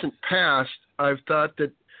the recent past, I've thought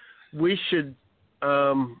that we should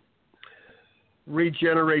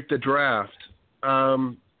regenerate the draft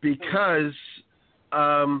because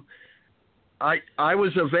I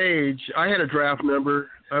was of age. I had a draft number.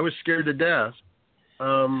 I was scared to death.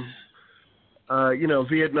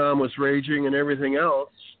 Vietnam was raging and everything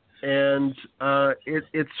else, and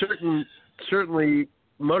it certainly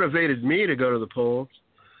motivated me to go to the polls.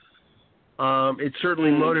 It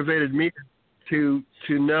certainly motivated me to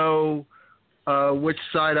know which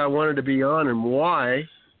side I wanted to be on and why.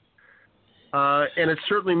 And it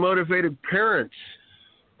certainly motivated parents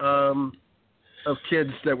of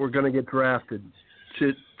kids that were going to get drafted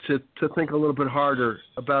to think a little bit harder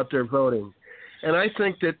about their voting. And I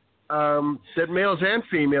think that males and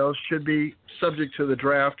females should be subject to the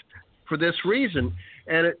draft for this reason.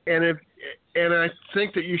 And I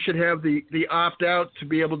think that you should have the opt out to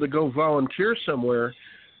be able to go volunteer somewhere.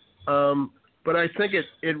 But I think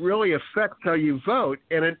it really affects how you vote,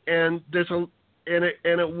 and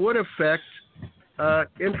it would affect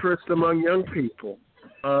interest among young people.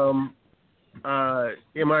 Am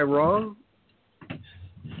I wrong?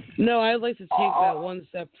 No, I'd like to take that one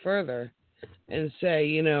step further and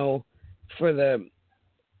say, for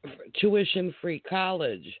tuition-free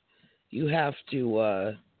college, you have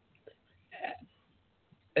to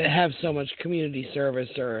have so much community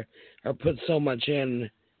service or put so much in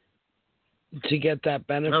to get that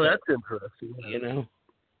benefit. Oh, that's interesting.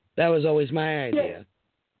 That was always my idea.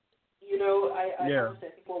 I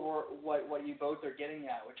think what you both are getting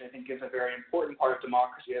at, which I think is a very important part of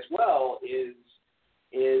democracy as well, is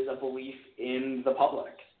a belief in the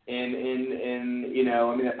public.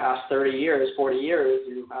 The past 30 years, 40 years,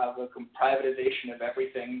 you have a privatization of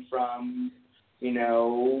everything from,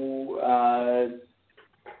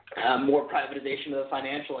 more privatization of the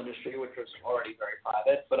financial industry, which was already very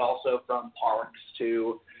private, but also from parks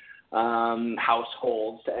to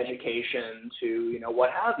households to education to, what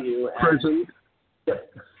have you. Prison.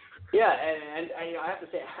 Yeah, and I have to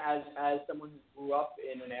say, as someone who grew up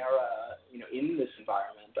in an era, in this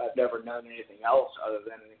environment, I've never known anything else other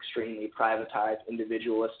than an extremely privatized,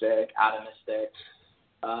 individualistic, atomistic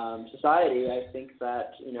society. I think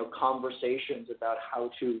that, conversations about how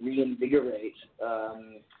to reinvigorate,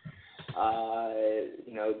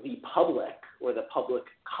 the public or the public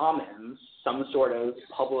commons, some sort of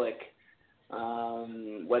public,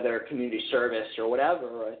 whether community service or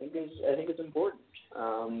whatever, I think is important.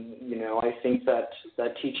 I think that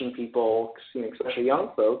teaching people, especially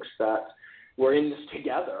young folks, that we're in this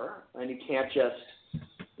together, and you can't just,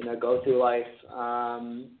 go through life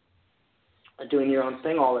doing your own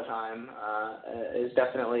thing all the time is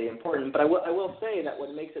definitely important. But I will say that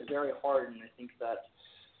what makes it very hard, and I think that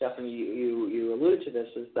definitely you alluded to this,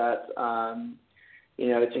 is that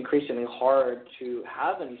it's increasingly hard to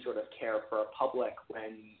have any sort of care for a public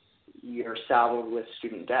when you're saddled with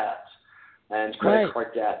student debt and credit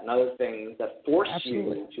card debt and other things that force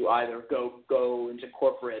you to either go into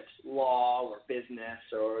corporate law or business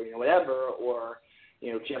or whatever, or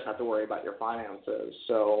just have to worry about your finances.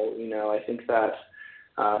 So I think that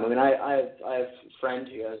I have a friend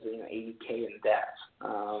who has $80K in debt.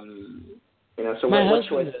 So what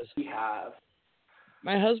choices do we have?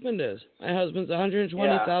 My husband is. My husband's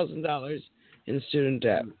 $120,000 in student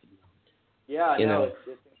debt. Yeah, it's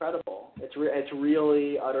incredible. It's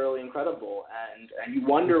really utterly incredible, and you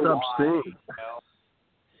wonder why.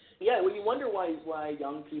 You wonder why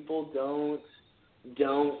young people don't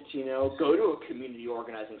go to a community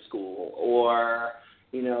organizing school or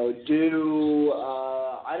do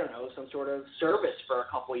I don't know, some sort of service for a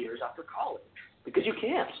couple of years after college, because you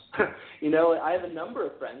can't. I have a number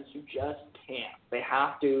of friends who just can't. They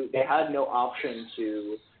had no option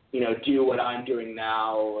to do what I'm doing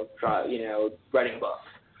now, writing a book.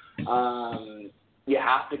 You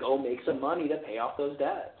have to go make some money to pay off those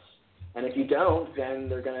debts. And if you don't, then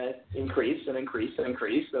they're going to increase and increase and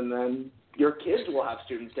increase, and then your kids will have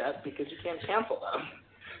student debt because you can't cancel them.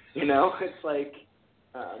 It's like,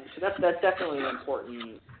 so that's definitely an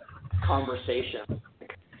important conversation.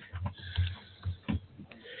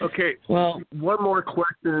 Okay. Well, one more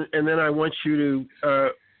question, and then I want you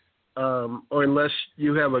to, or unless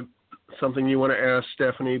you have something you want to ask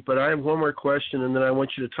Stephanie, but I have one more question, and then I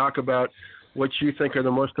want you to talk about what you think are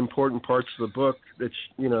the most important parts of the book that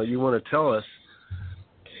you want to tell us.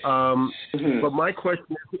 But my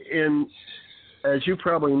question is, as you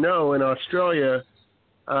probably know, in Australia,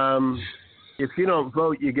 if you don't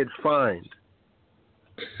vote, you get fined.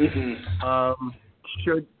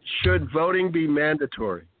 Should voting be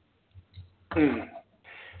mandatory?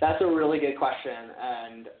 That's a really good question,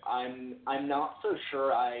 and I'm not so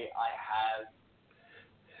sure I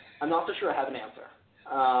have an answer.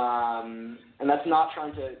 And that's not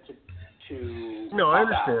trying to No, I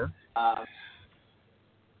understand.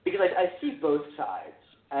 Because I see both sides.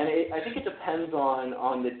 and I think it depends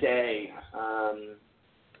on the day.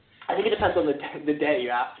 I think it depends on the day you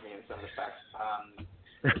ask me in some respects.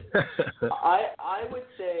 I would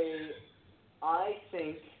say I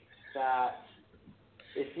think that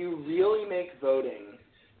if you really make voting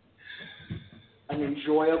an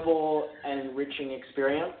enjoyable and enriching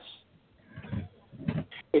experience,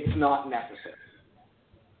 it's not necessary.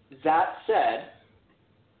 That said,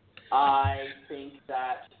 I think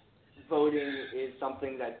that voting is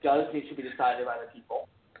something that does need to be decided by the people,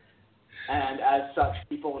 and as such,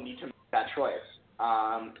 people need to make that choice.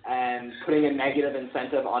 And putting a negative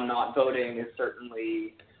incentive on not voting is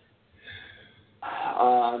certainly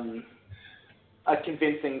a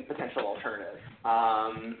convincing potential alternative.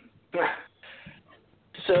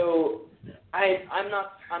 So I'm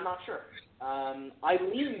not sure. I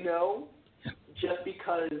lean no, just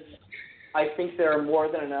because I think there are more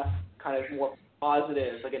than enough kind of more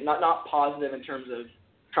positives, like not positive in terms of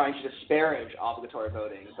trying to disparage obligatory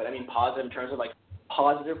voting, but I mean positive in terms of like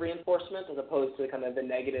positive reinforcement as opposed to kind of the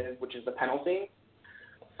negative, which is the penalty,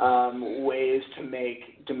 ways to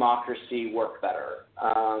make democracy work better.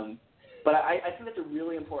 But I think that's a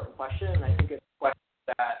really important question, and I think it's a question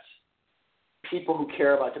that people who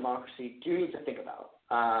care about democracy do need to think about,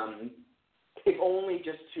 if only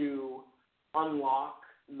just to unlock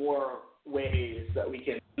more ways that we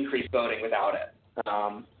can increase voting without it,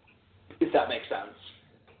 if that makes sense.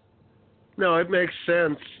 No, it makes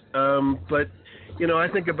sense. But, I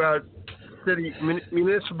think about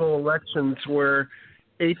municipal elections where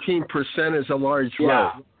 18% is a large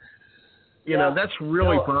vote. That's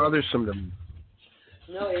really bothersome to me.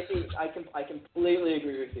 No, I completely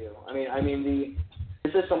agree with you.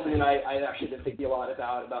 This is something that I actually been thinking a lot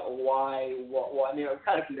about why. Well, I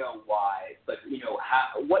kind of know why, but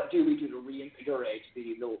what do we do to reinvigorate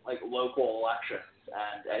the local elections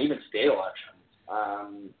and even state elections?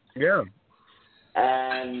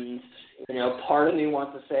 And part of me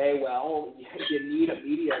wants to say, well, you need a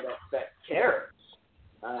media that cares.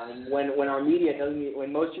 When our media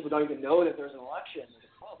when most people don't even know that there's an election, there's a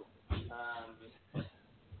problem.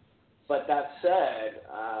 But that said,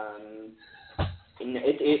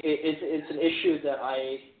 it's an issue that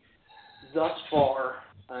I, thus far,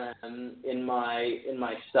 in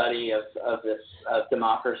my study of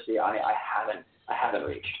democracy, I haven't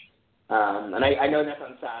reached. And I know that's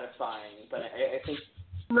unsatisfying, but I think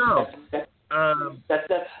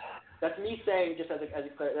that's me saying, just as a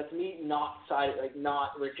clear, that's me not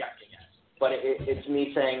rejecting it, but it's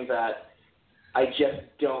me saying that I just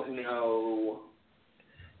don't know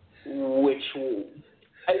which.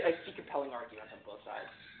 I see compelling arguments on both sides.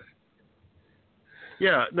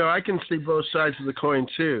 Yeah, no, I can see both sides of the coin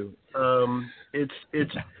too. It's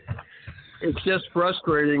just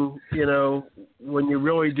frustrating, when you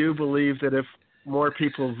really do believe that if more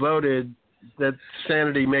people voted, that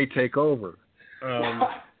sanity may take over.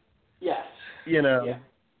 Yes.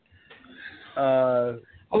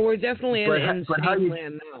 We're definitely in insane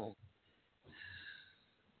land now.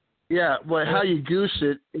 Yeah, well, how you goose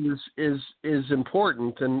it is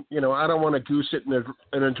important, and I don't want to goose it in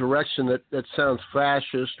a direction that sounds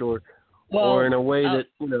fascist or in a way that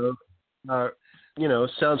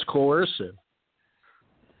sounds coercive.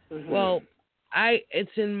 Mm-hmm. Well,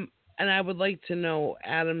 and I would like to know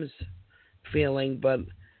Adam's feeling, but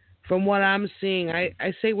from what I'm seeing, I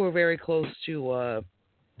say we're very close to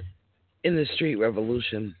in the street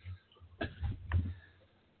revolution.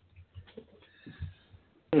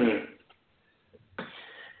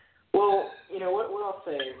 Well, what I'll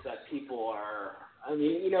say is that people are.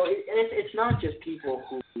 It's not just people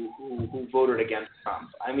who voted against Trump.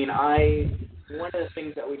 One of the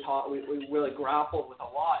things that we really grappled with a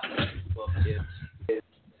lot in this book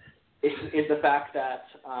is the fact that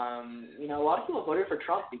a lot of people voted for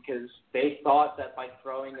Trump because they thought that by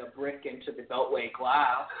throwing a brick into the Beltway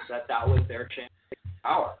glass that was their chance to take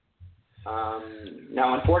power.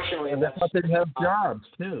 Now, unfortunately, and they thought they'd have jobs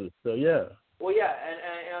too. So yeah. Well, yeah,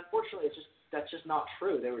 and unfortunately, that's just not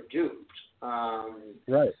true. They were duped.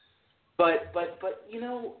 Right. But let me.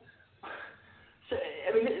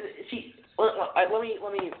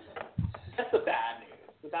 That's the bad news.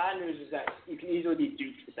 The bad news is that you can easily be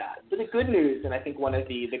duped with that. But the good news, and I think one of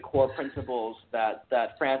the core principles that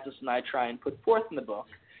Frances and I try and put forth in the book,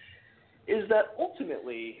 is that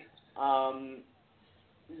ultimately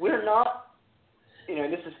we're not.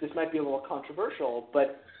 This might be a little controversial,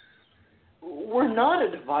 but we're not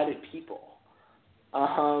a divided people.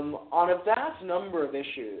 On a vast number of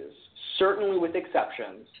issues, certainly with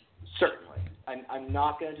exceptions, certainly. I'm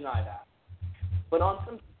not going to deny that. But on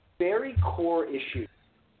some very core issues,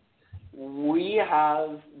 we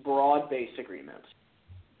have broad-based agreements.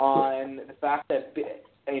 on the fact that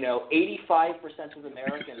 85% of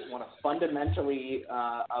Americans want to fundamentally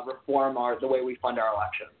reform the way we fund our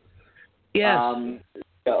elections. Yes.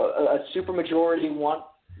 A supermajority want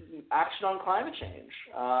action on climate change.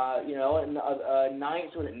 And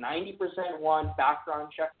 90% want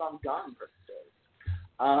background checks on gun purchases.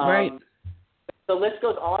 Right. The list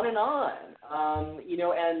goes on and on.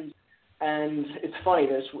 And it's funny.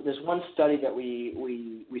 There's one study that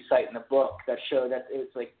we cite in the book that showed that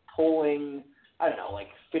it's like polling, I don't know, like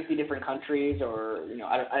 50 different countries, or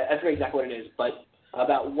I forget exactly what it is, but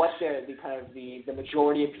about what the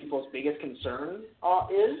majority of people's biggest concern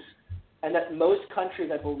is, and that most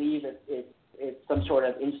countries, I believe, it's some sort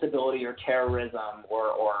of instability or terrorism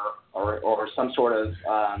or some sort of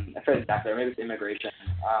I forget exactly, maybe it's immigration.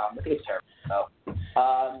 I think it's terrorism though.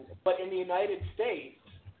 But in the United States,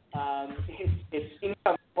 it's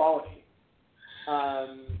income equality,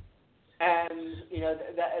 and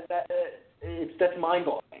that's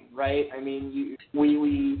mind-boggling, right? I mean,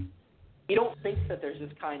 we don't think that there's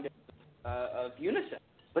this kind of unison,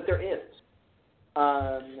 but there is.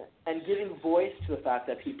 And giving voice to the fact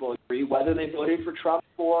that people agree, whether they voted for Trump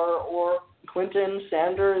or Clinton,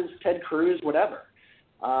 Sanders, Ted Cruz, whatever.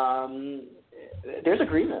 There's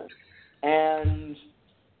agreement. And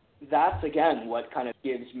that's, again, what kind of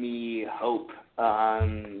gives me hope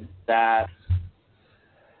that,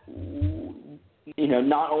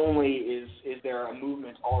 not only is there a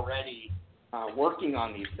movement already working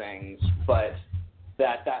on these things, but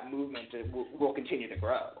that movement will continue to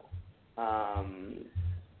grow.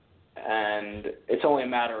 And it's only a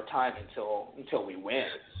matter of time until we win.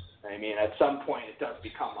 I mean, at some point it does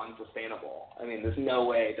become unsustainable. I mean, there's no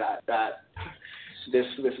way that this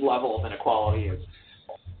level of inequality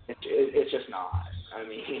it's just not. I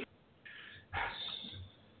mean,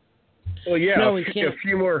 well, yeah, no, a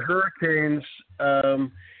few more hurricanes,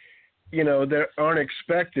 that aren't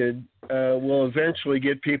expected, will eventually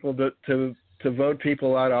get people to vote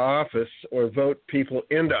people out of office or vote people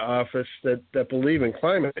into office that believe in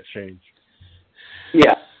climate change.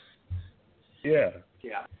 Yeah. Yeah.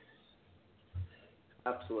 Yeah.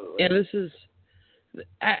 Absolutely. Yeah, this is.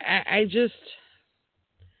 I just.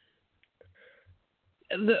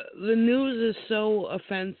 The news is so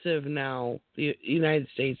offensive now. The United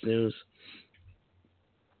States news,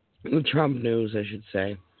 the Trump news, I should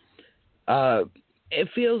say. It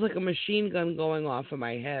feels like a machine gun going off in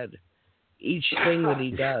my head. Each thing that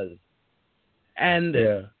he does. And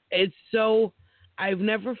it's so, I've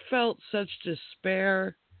never felt such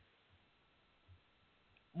despair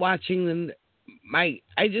watching them.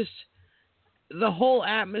 The whole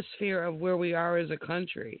atmosphere of where we are as a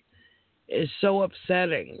country is so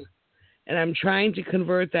upsetting. And I'm trying to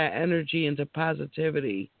convert that energy into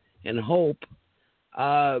positivity and hope.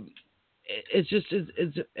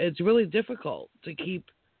 It's really difficult to keep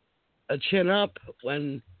a chin up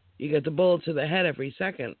when you get the bullet to the head every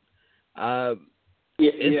second.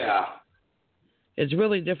 It's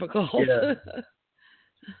really difficult. Yeah.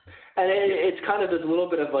 And it's kind of this little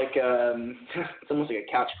bit of like it's almost like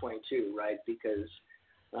a catch-22, right? Because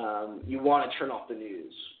you want to turn off the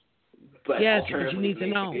news, but yes, but you need to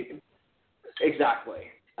know.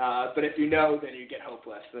 Exactly. But if you know, then you get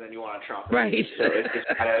hopeless, and then you want to turn off the right. news. So it's just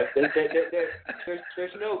kind of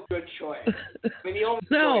there's no good choice. I mean, the only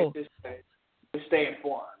choice is to stay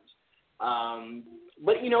informed.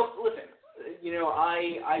 But listen,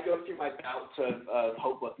 I go through my bouts of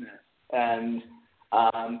hopelessness, and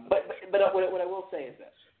but what I will say is this: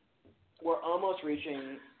 we're almost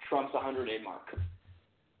reaching Trump's 100-day mark,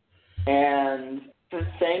 and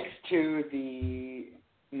thanks to the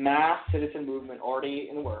mass citizen movement already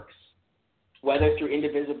in the works, whether through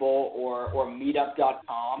Indivisible or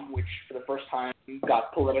Meetup.com, which for the first time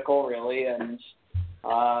got political, really, and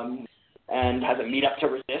has a meetup to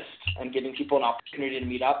resist and giving people an opportunity to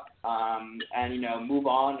meet up and move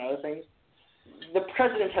on and other things. The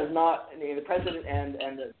president has not, the president and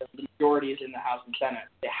the majorities in the House and Senate,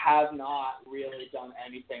 they have not really done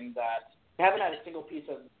anything they haven't had a single piece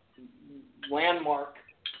of landmark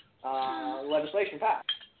legislation passed.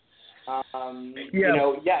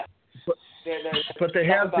 Yes. But they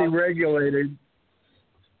have deregulated,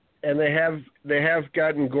 and they have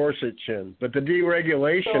gotten Gorsuch in. But the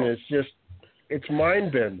deregulation is just, it's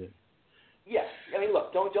mind-bending. Yes. I mean,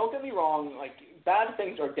 look, don't get me wrong. Like, bad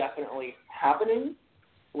things are definitely happening,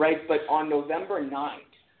 right? But on November 9th,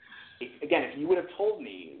 again, if you would have told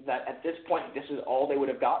me that at this point this is all they would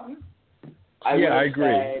have gotten, I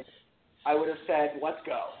agree. I would have said, let's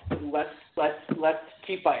go. Let's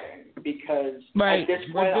keep fighting, because at this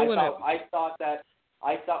point I thought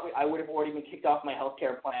I would have already been kicked off my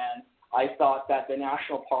healthcare plan. I thought that the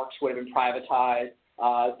national parks would have been privatized,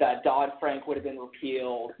 that Dodd-Frank would have been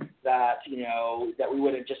repealed, that we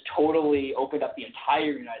would have just totally opened up the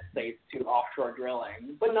entire United States to offshore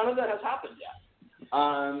drilling. But none of that has happened yet.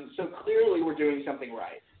 So clearly we're doing something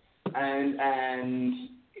right. And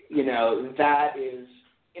that is,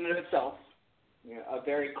 in and of itself, a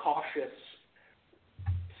very cautious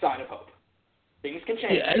sign of hope. Things can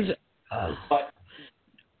change, but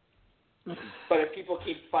if people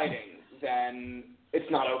keep fighting, then it's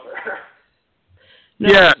not over.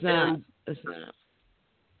 No, it's not. It's not.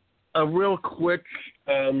 A real quick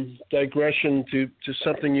digression to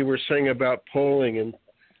something you were saying about polling and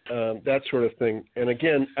that sort of thing. And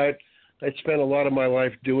again, I spent a lot of my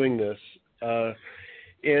life doing this.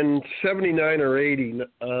 In 79 or 80,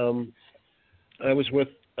 I was with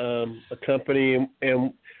a company,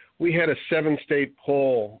 and we had a 7-state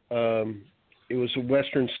poll. It was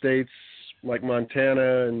western states like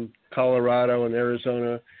Montana and Colorado and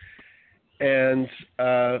Arizona. And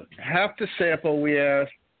half the sample we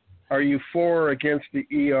asked, are you for or against the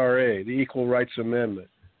ERA, the Equal Rights Amendment?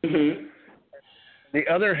 Mm-hmm. The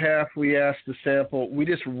other half we asked the sample, we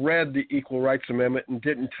just read the Equal Rights Amendment and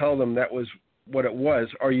didn't tell them that was what it was.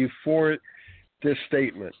 Are you for this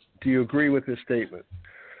statement? Do you agree with this statement?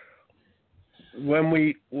 When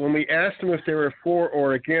we asked them if they were for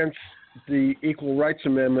or against the Equal Rights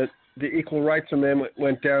Amendment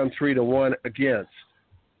went down 3-1 against.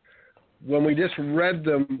 When we just read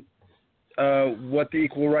them what the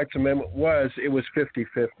Equal Rights Amendment was, it was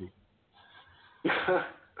 50-50.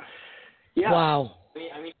 Yeah. Wow.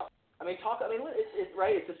 It's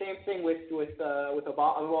right. It's the same thing with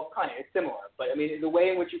Obama. Well, kind of. It's similar, but I mean, the way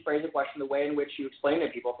in which you phrase the question, the way in which you explain to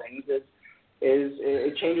people things is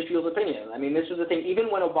it changes people's opinion. I mean, this was the thing. Even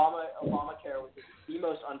when Obamacare was the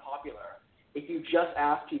most unpopular, if you just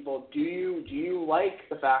ask people, do you like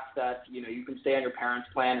the fact that you can stay on your parents'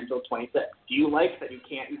 plan until 26? Do you like that you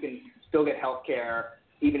can still get health care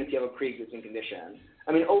even if you have a pre-existing condition?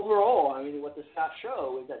 I mean, overall, what the stats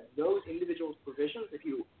show is that those individual provisions, if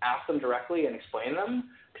you ask them directly and explain them,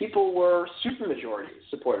 people were supermajority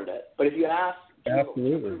supported it. But if you ask people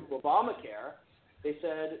to approve Obamacare, they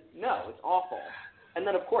said, no, it's awful. And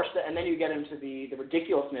then, of course, then you get into the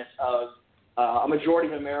ridiculousness of a majority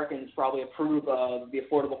of Americans probably approve of the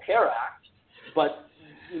Affordable Care Act, but,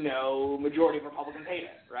 majority of Republicans hate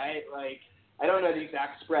it, right? Like, I don't know the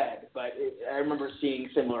exact spread, but I remember seeing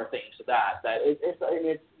similar things to that.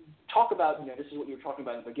 Talk about, this is what you were talking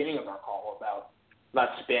about at the beginning of our call about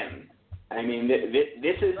spin. I mean,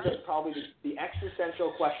 this is probably the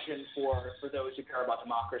existential question for those who care about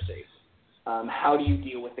democracy. How do you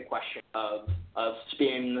deal with the question of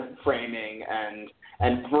spin framing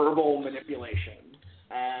and verbal manipulation?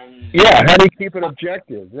 And how do you keep it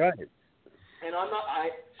objective, right? And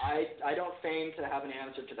I don't feign to have an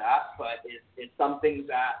answer to that, but it's something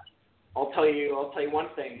that I'll tell you one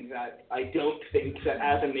thing, that I don't think that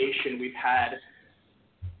as a nation we've had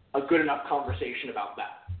a good enough conversation about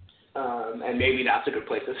that. And maybe that's a good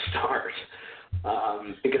place to start.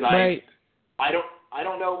 Because right. I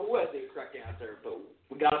don't know who has the correct answer, but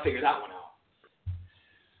we got to figure that one out.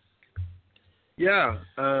 Yeah.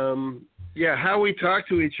 How we talk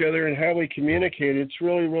to each other and how we communicate, it's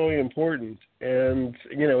really, really important. And,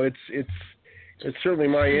 it's certainly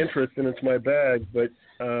my interest and it's my bag, but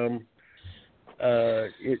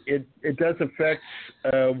it does affect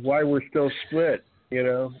why we're still split,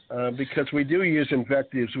 because we do use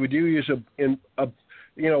invectives. We do use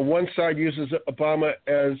one side uses Obama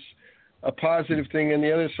as a positive thing and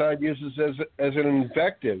the other side uses as an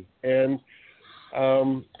invective. And,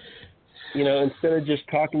 instead of just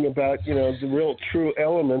talking about, the real true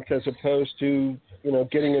elements as opposed to,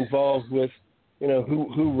 getting involved with,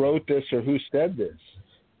 who wrote this or who said this.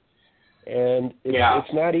 And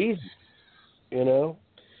it's not easy,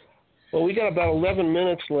 Well, we got about 11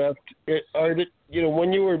 minutes left.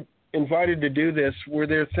 When you were invited to do this, were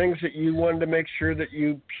there things that you wanted to make sure that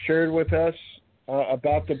you shared with us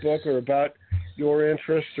about the book or about your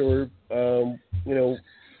interests or,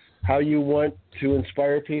 how you want to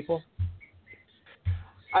inspire people?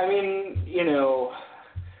 I mean,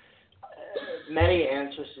 many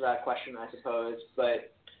answers to that question, I suppose.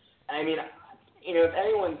 But, I mean, if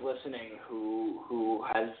anyone's listening who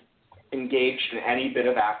has engaged in any bit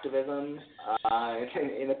of activism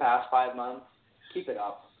in the past 5 months, keep it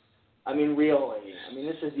up. I mean, really. I mean,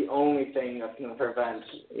 this is the only thing that's going to prevent,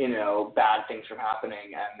 bad things from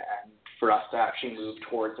happening and for us to actually move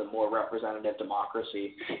towards a more representative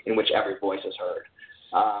democracy in which every voice is heard.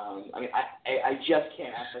 I just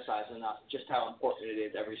can't emphasize enough just how important it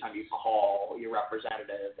is every time you call your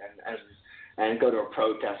representative and go to a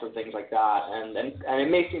protest and things like that. And it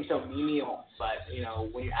may seem so menial, but,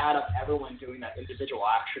 when you add up everyone doing that individual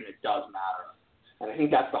action, it does matter. And I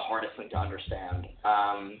think that's the hardest thing to understand.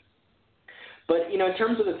 But, in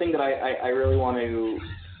terms of the thing that I really want to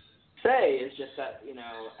say is just that,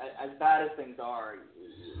 as bad as things are,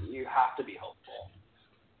 you have to be hopeful.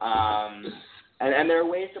 And there are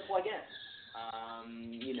ways to plug in.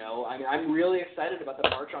 I'm really excited about the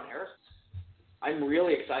March on Harrison. I'm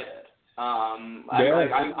really excited. I'm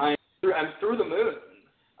through the moon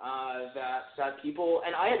that people,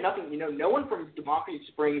 and I had nothing, no one from Democracy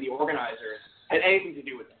Spring, the organizers, had anything to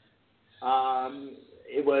do with it.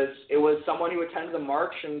 It was someone who attended the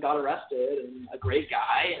march and got arrested, and a great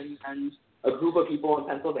guy, and a group of people in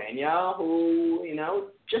Pennsylvania who,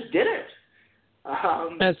 just did it.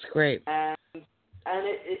 That's great. And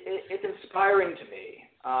it's inspiring to me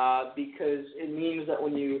because it means that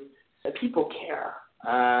people care.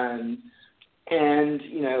 And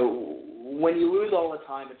when you lose all the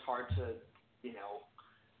time, it's hard to,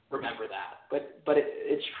 remember that. But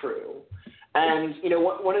it's true. And,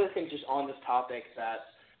 one of the things just on this topic that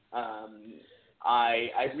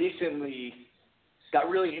I recently got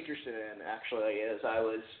really interested in, actually, is I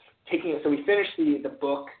was taking it. So we finished the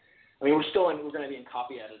book. I mean, we're going to be in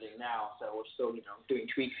copy editing now, so we're still, doing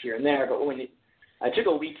tweaks here and there. But I took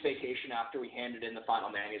a week's vacation after we handed in the final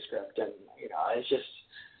manuscript, and, I was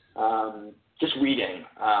just reading.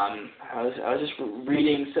 I was just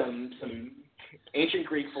reading some ancient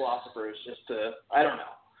Greek philosophers just to, I don't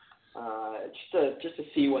know, just to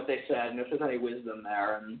see what they said and if there's any wisdom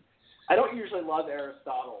there. And I don't usually love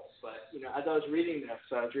Aristotle, but, as I was reading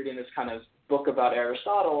this kind of book about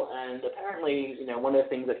Aristotle, and apparently, one of the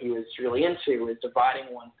things that he was really into is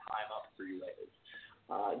dividing one's time up 3 ways.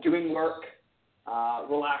 Doing work,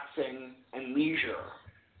 relaxing, and leisure.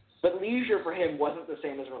 But leisure for him wasn't the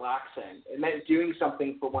same as relaxing. It meant doing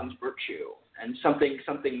something for one's virtue and something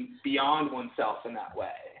beyond oneself in that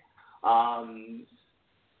way. And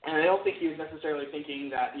I don't think he was necessarily thinking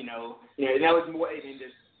that, that was more,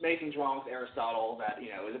 there's many things wrong with Aristotle that,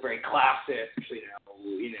 it was a very classist,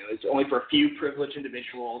 it's only for a few privileged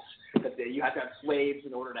individuals that you have to have slaves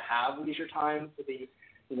in order to have leisure time for the,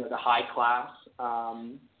 the high class.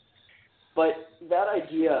 But that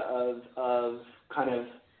idea of kind of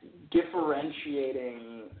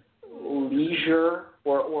differentiating leisure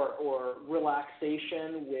or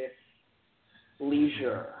relaxation with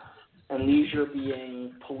leisure, and leisure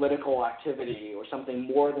being political activity or something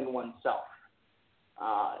more than oneself,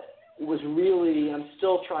 was really, I'm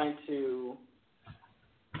still trying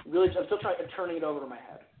turning it over to my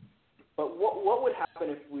head. But what would happen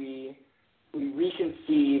if we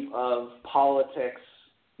reconceive of politics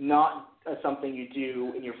not as something you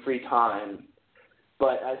do in your free time,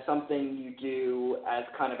 but as something you do as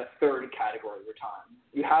kind of a third category of your time?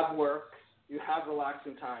 You have work, you have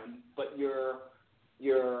relaxing time, but you're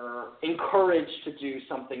encouraged to do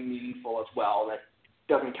something meaningful as well that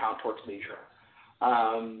doesn't count towards leisure.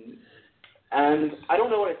 And I don't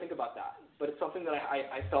know what I think about that, but it's something that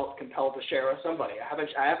I felt compelled to share with somebody. I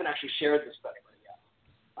haven't actually shared this with anybody yet.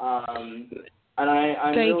 And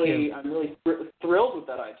I'm really thrilled with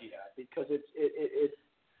that idea because it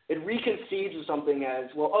reconcedes of something as,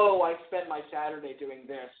 well, I spent my Saturday doing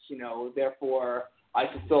this, therefore I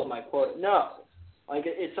fulfilled my quota. No. Like,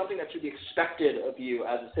 it's something that should be expected of you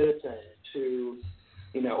as a citizen to,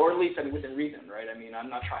 or at least, within reason, right? I'm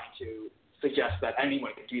not trying to suggest that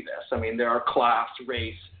anyone can do this. There are class,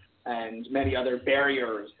 race, and many other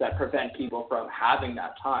barriers that prevent people from having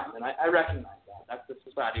that time. And I recognize that. That's the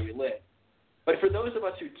society we live. But for those of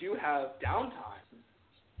us who do have downtime,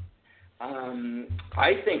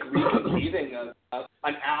 I think reconceiving of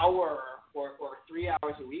an hour or 3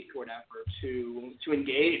 hours a week or whatever to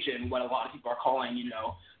engage in what a lot of people are calling,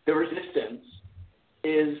 the resistance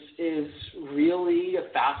is really a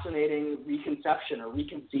fascinating reconception or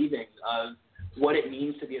reconceiving of what it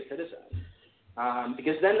means to be a citizen.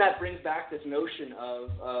 Because then that brings back this notion of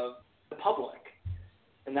the public.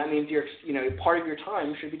 And that means part of your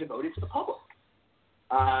time should be devoted to the public.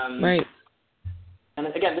 Right. And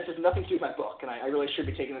again, this has nothing to do with my book, and I really should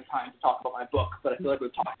be taking the time to talk about my book, but I feel like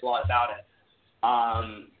we've talked a lot about it.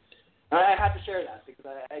 And I had to share that because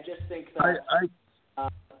I just think that...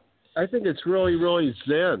 I think it's really, really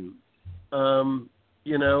zen,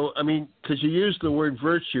 because you use the word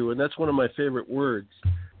virtue, and that's one of my favorite words.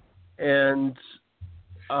 And,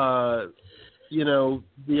 the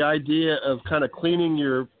idea of kind of cleaning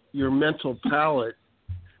your mental palate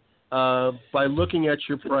by looking at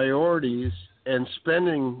your priorities and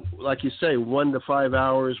spending, like you say, 1 to 5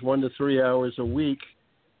 hours, 1 to 3 hours a week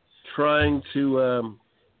trying to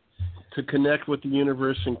to connect with the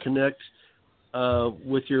universe and connect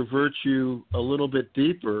with your virtue a little bit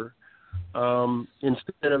deeper,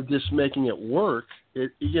 instead of just making it work.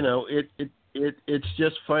 It's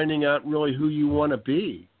just finding out really who you want to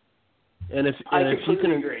be. And if you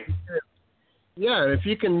can agree. Yeah, if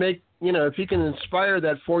you can if you can inspire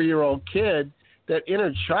that 4-year-old kid, that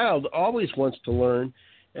inner child always wants to learn,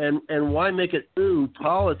 and why make it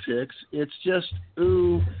politics? It's just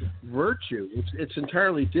virtue. It's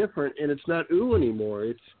entirely different, and it's not anymore.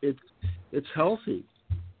 It's healthy.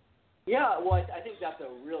 Yeah, well, I think that's a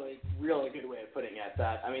really, really good way of putting it.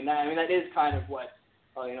 That is kind of what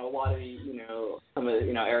a lot of some of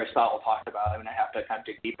Aristotle talked about. I have to kind of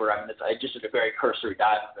dig deeper. I just did a very cursory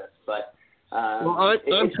dive of this, but. Well,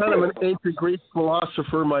 I'm kind of an ancient Greek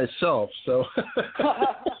philosopher myself, so.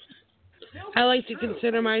 I like to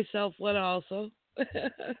consider myself one also. Yeah,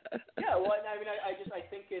 well, I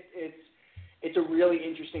think it's a really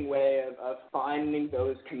interesting way of finding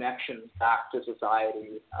those connections back to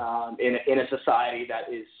society, in a society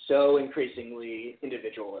that is so increasingly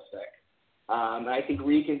individualistic. And I think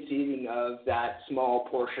reconceiving of that small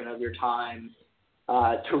portion of your time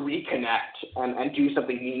to reconnect and do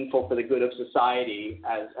something meaningful for the good of society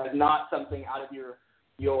as not something out of your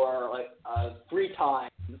free time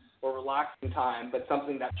or relaxing time, but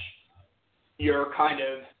something that you're kind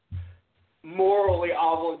of morally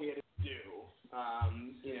obligated to do,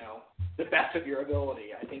 the best of your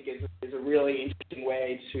ability, I think is a really interesting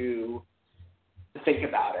way to think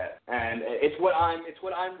about it. And it's what I'm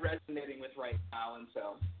resonating with right now, and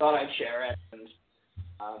so thought I'd share it. And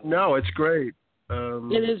no, it's great.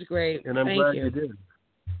 It is great, and I'm Thank glad you. you did.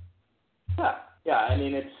 Yeah.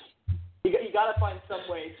 It's you got to find some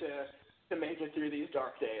way to make it through these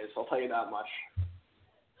dark days. I'll tell you that much.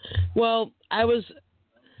 Well, I was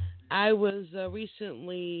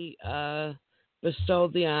recently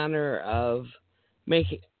bestowed the honor of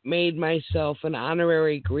made myself an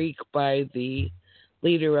honorary Greek by the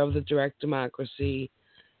leader of the Direct Democracy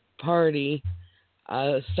Party,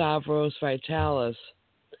 Stavros Vitalis.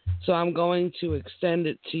 So I'm going to extend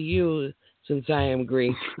it to you, since I am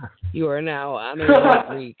Greek. You are now honorary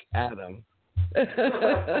Greek, Adam.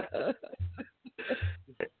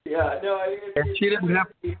 Yeah, no, she didn't have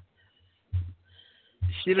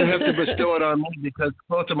to bestow it on me because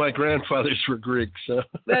both of my grandfathers were Greek. So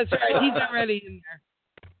that's right. He's already in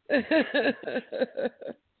there.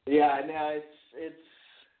 Yeah, no, it's.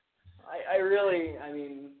 I really,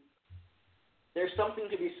 there's something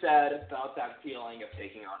to be said about that feeling of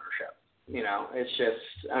taking ownership. It's just,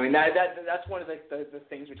 that's one of the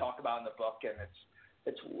things we talk about in the book, and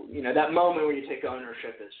it's that moment where you take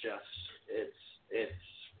ownership is just,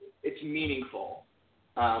 it's meaningful.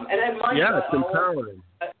 It's empowering.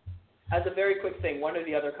 As a very quick thing, one of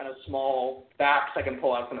the other kind of small facts I can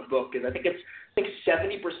pull out from the book is I think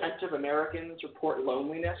 70% of Americans report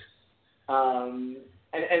loneliness,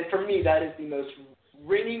 and for me that is the most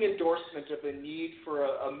ringing endorsement of the need for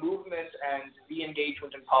a movement and the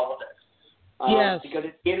engagement in politics. Yes. Because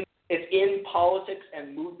it's in politics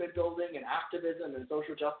and movement building and activism and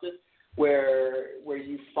social justice where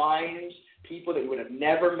you find people that you would have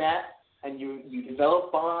never met, and you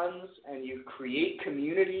develop bonds and you create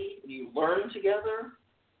community and you learn together.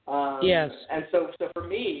 Yes. And so for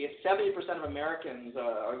me, if 70% of Americans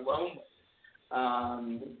are lonely,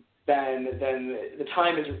 then the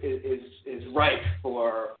time is right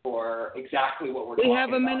for exactly what we're talking about.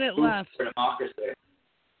 We have a minute left. For democracy.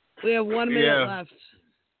 We have 1 minute left.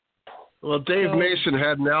 Well, Dave Mason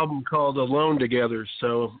had an album called Alone Together,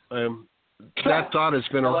 so that thought has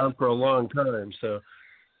been around for a long time. So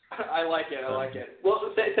I like it.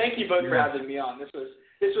 Well, thank you both for having me on. This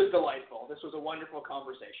was delightful. This was a wonderful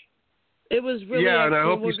conversation. It was really and I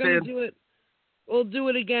hope We're going to do it. We'll do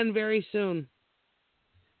it again very soon.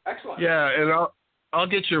 Excellent. Yeah, and I'll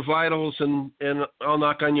get your vitals and I'll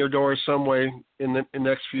knock on your door some way in the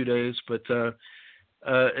next few days. But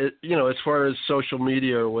as far as social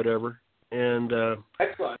media or whatever, and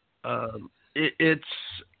excellent. It's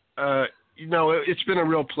been a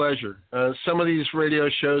real pleasure. Some of these radio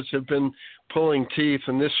shows have been pulling teeth,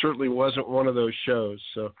 and this certainly wasn't one of those shows.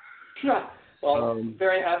 So, well,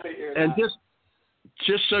 very happy to hear and that. And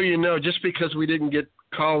just so you know, just because we didn't get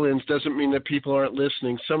call-ins doesn't mean that people aren't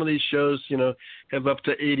listening. Some of these shows, have up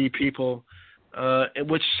to 80 people,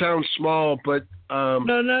 which sounds small, but no,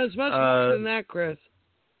 it's much more than that, Chris.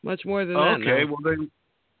 Much more than that. Okay, now. well then,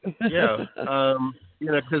 yeah,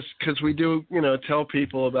 because we do, tell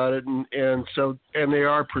people about it, and they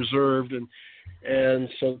are preserved, and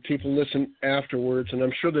so people listen afterwards, and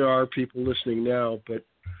I'm sure there are people listening now, but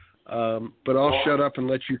I'll shut up and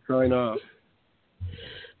let you sign off.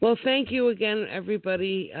 Well, thank you again,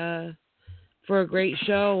 everybody, for a great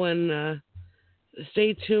show, and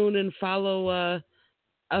stay tuned and follow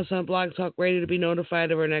us on Blog Talk Radio to be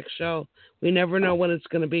notified of our next show. We never know when it's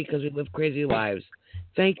going to be because we live crazy lives.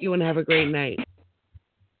 Thank you and have a great night.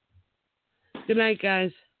 Good night,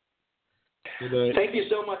 guys. Good night. Thank you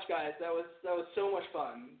so much, guys. That was so much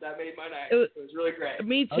fun. That made my night. It was really great.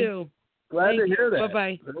 Me too. Glad to hear that.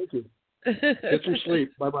 Bye-bye. Thank you. Get some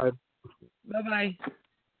sleep. Bye-bye. Bye-bye.